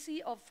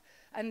immediacy of,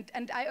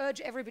 and I urge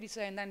everybody to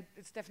say, and then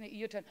it's definitely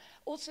your turn,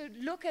 also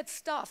look at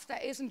stuff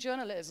that isn't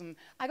journalism.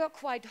 I got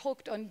quite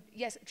hooked on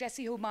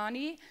Jessie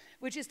Homani,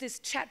 which is this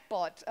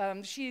chatbot.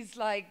 She's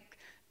like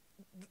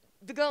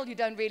the girl you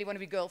don't really want to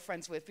be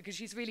girlfriends with because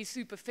she's really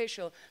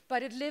superficial,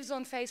 but it lives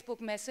on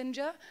Facebook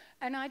Messenger,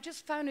 and I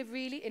just found it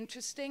really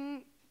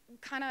interesting,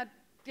 kind of,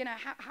 you know,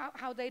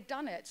 how they'd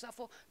done it. So I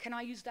thought, can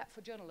I use that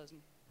for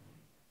journalism?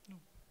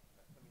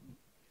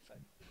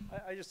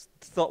 I just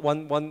thought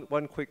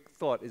one quick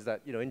thought is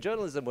that, you know, in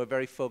journalism we're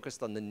very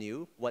focused on the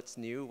new, what's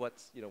new,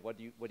 what's, you know, what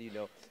do you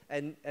know,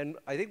 and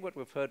I think what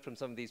we've heard from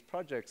some of these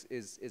projects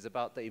is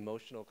about the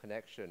emotional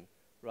connection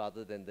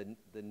rather than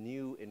the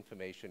new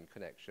information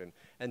connection.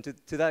 And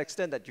to that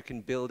extent that you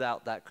can build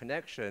out that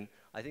connection,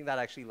 I think that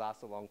actually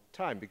lasts a long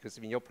time, because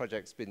I mean, your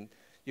project's been,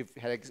 you've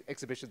had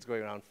exhibitions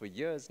going around for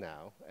years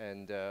now,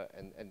 and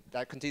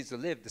that continues to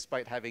live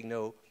despite having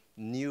no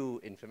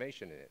new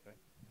information in it, right?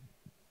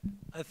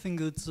 I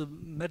think it's a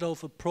matter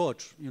of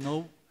approach, you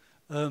know.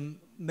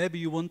 Maybe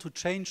you want to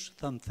change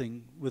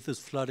something with this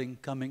flooding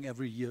coming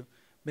every year.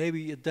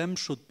 Maybe a dam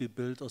should be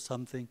built or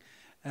something.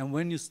 And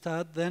when you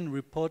start then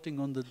reporting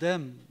on the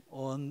dam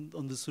or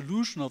on the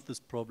solution of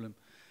this problem,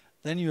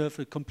 then you have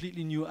a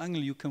completely new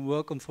angle you can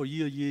work on for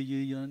year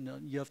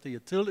after year,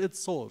 till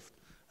it's solved.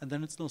 And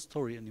then it's no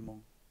story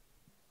anymore.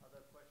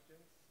 Other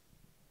questions?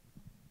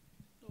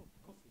 Oh,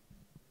 coffee.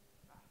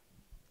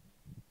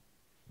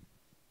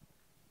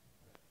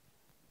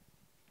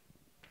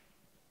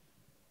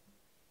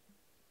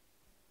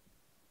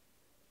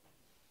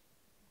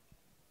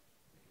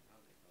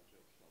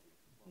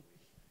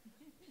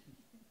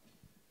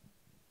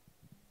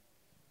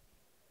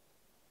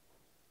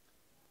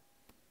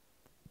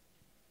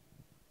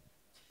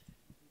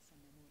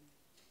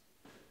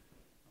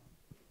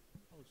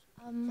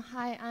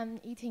 Hi, I'm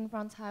Yiting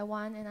from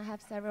Taiwan, and I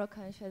have several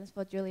questions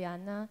for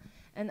Juliana.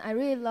 And I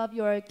really love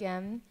your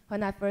game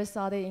when I first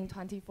saw it in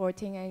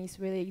 2014, and it's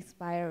really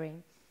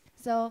inspiring.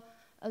 So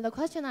the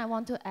question I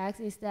want to ask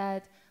is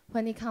that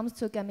when it comes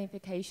to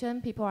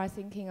gamification, people are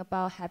thinking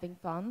about having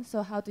fun.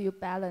 So how do you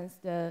balance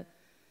the,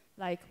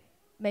 like,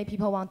 make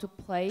people want to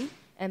play,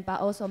 and but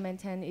also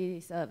maintain it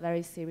is a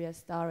very serious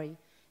story?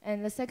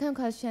 And the second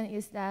question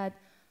is that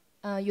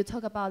you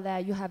talk about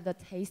that you have the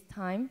taste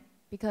time,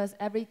 because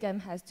every game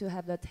has to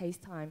have the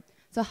taste time.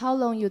 So how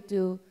long you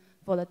do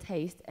for the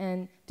taste?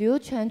 And do you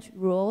change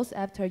rules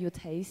after you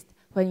taste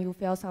when you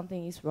feel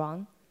something is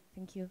wrong?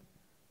 Thank you.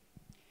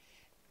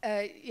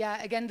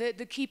 Yeah, again,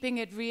 the keeping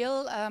it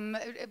real,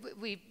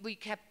 we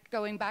kept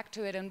going back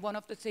to it, and one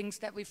of the things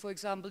that we, for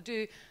example,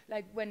 do,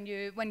 like when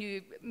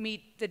you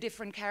meet the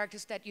different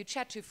characters that you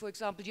chat to, for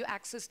example, you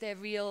access their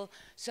real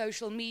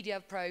social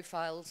media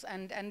profiles,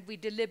 and we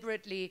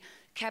deliberately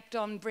kept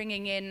on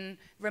bringing in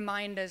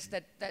reminders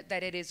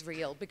that it is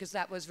real, because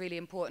that was really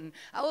important.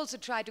 I also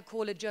tried to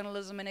call it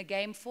journalism in a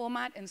game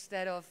format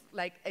instead of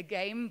like a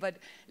game, but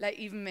like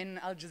even in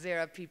Al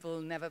Jazeera, people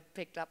never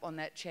picked up on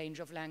that change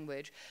of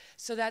language.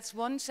 So that's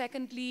one.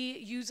 Secondly,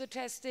 user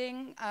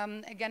testing.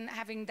 Again,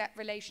 having that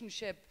relationship.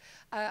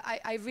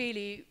 I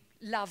really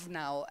love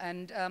now,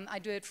 and I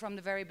do it from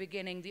the very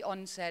beginning, the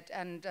onset,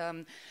 and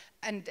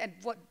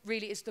what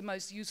really is the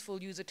most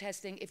useful user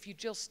testing, if you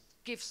just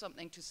give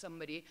something to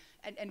somebody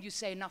and you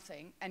say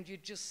nothing, and you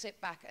just sit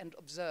back and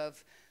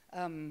observe.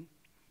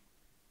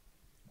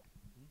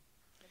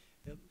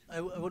 I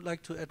would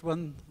like to add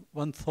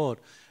one thought.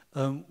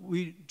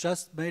 We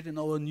just made in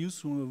our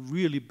newsroom a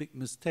really big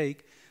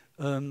mistake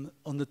on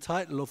the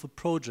title of a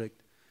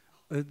project.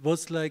 It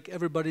was like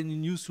everybody in the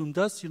newsroom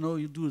does, you know,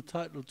 you do a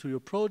title to your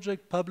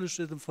project, publish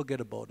it and forget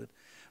about it.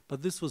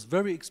 But this was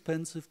very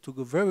expensive, took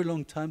a very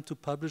long time to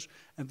publish,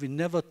 and we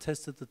never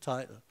tested the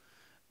title.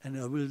 And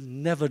I will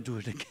never do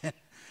it again.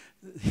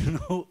 You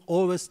know,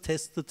 always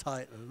test the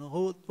title. You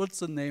know, what's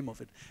the name of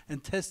it?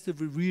 And test it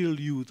with real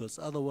users,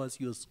 otherwise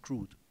you're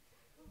screwed.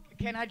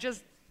 Can I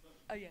just,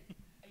 oh yeah,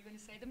 are you going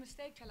to say the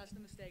mistake? Tell us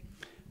the mistake.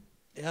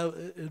 Yeah,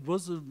 it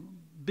was a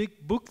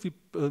big book we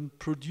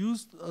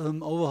produced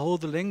over how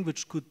the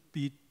language could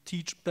be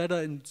taught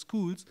better in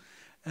schools,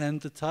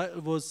 and the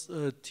title was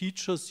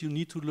Teachers, You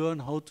Need to Learn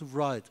How to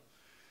Write.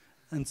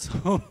 And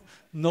so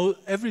no,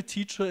 every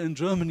teacher in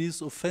Germany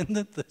is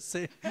offended. They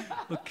say,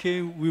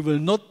 okay, we will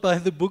not buy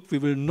the book, we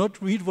will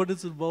not read what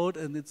it's about,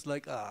 and it's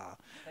like,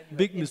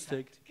 big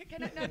mistake.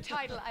 Can I, no,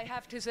 title, I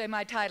have to say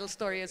my title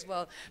story as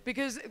well,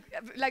 because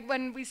like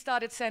when we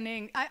started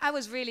sending, I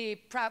was really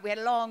proud. We had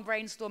a long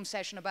brainstorm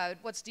session about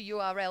what's the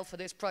URL for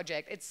this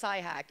project. It's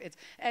SciHacked, it's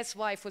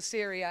SY for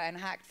Syria and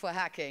hacked for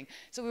hacking.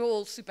 So we were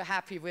all super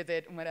happy with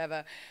it and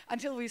whatever,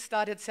 until we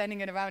started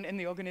sending it around in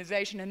the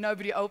organization and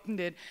nobody opened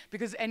it,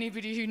 because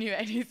anybody who knew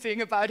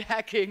anything about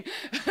hacking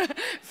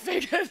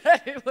figured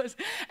that it was,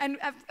 and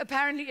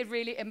apparently it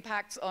really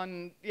impacts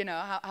on, you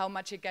know, how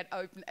much it get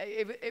open.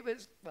 It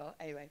was, well,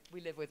 anyway,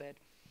 we live with it.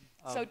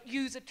 So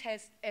user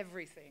test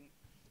everything.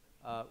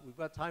 We've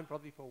got time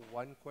probably for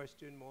one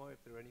question more,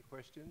 if there are any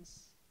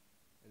questions.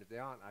 And if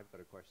there aren't, I've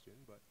got a question.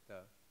 But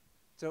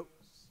so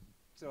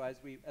as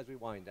we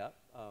wind up,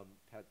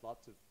 had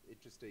lots of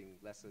interesting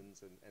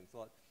lessons and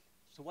thought.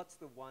 So what's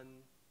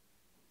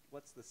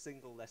the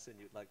single lesson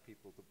you'd like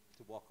people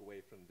to walk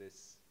away from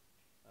this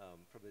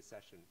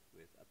session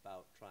with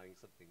about trying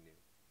something new?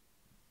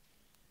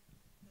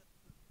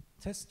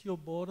 Test your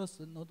borders,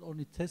 and not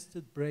only test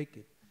it, break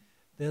it.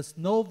 There's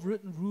no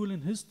written rule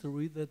in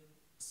history that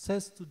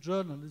says to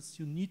journalists,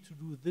 you need to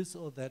do this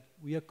or that.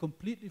 We are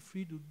completely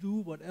free to do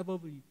whatever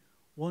we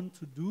want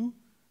to do,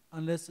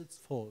 unless it's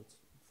false.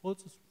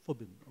 False is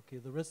forbidden. Okay,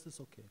 the rest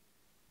is okay.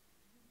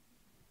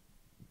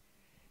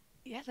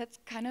 Yeah, that's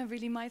kind of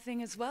really my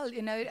thing as well.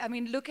 You know, I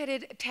mean, look at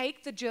it,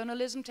 take the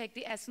journalism, take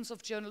the essence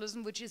of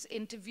journalism, which is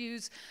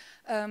interviews,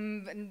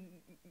 and,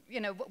 you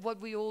know, what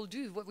we all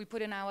do, what we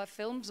put in our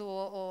films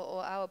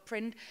or our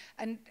print,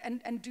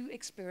 and do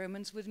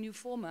experiments with new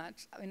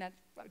formats. I mean, that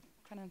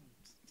kind of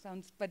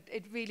sounds, but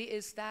it really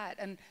is that.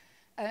 And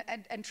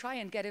try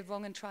and get it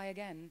wrong and try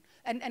again.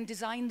 And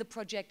design the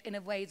project in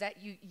a way that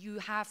you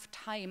have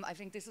time. I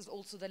think this is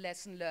also the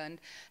lesson learned.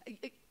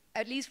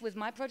 At least with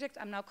my project,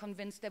 I'm now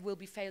convinced there will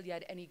be failure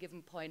at any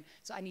given point,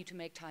 so I need to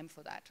make time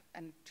for that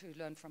and to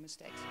learn from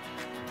mistakes.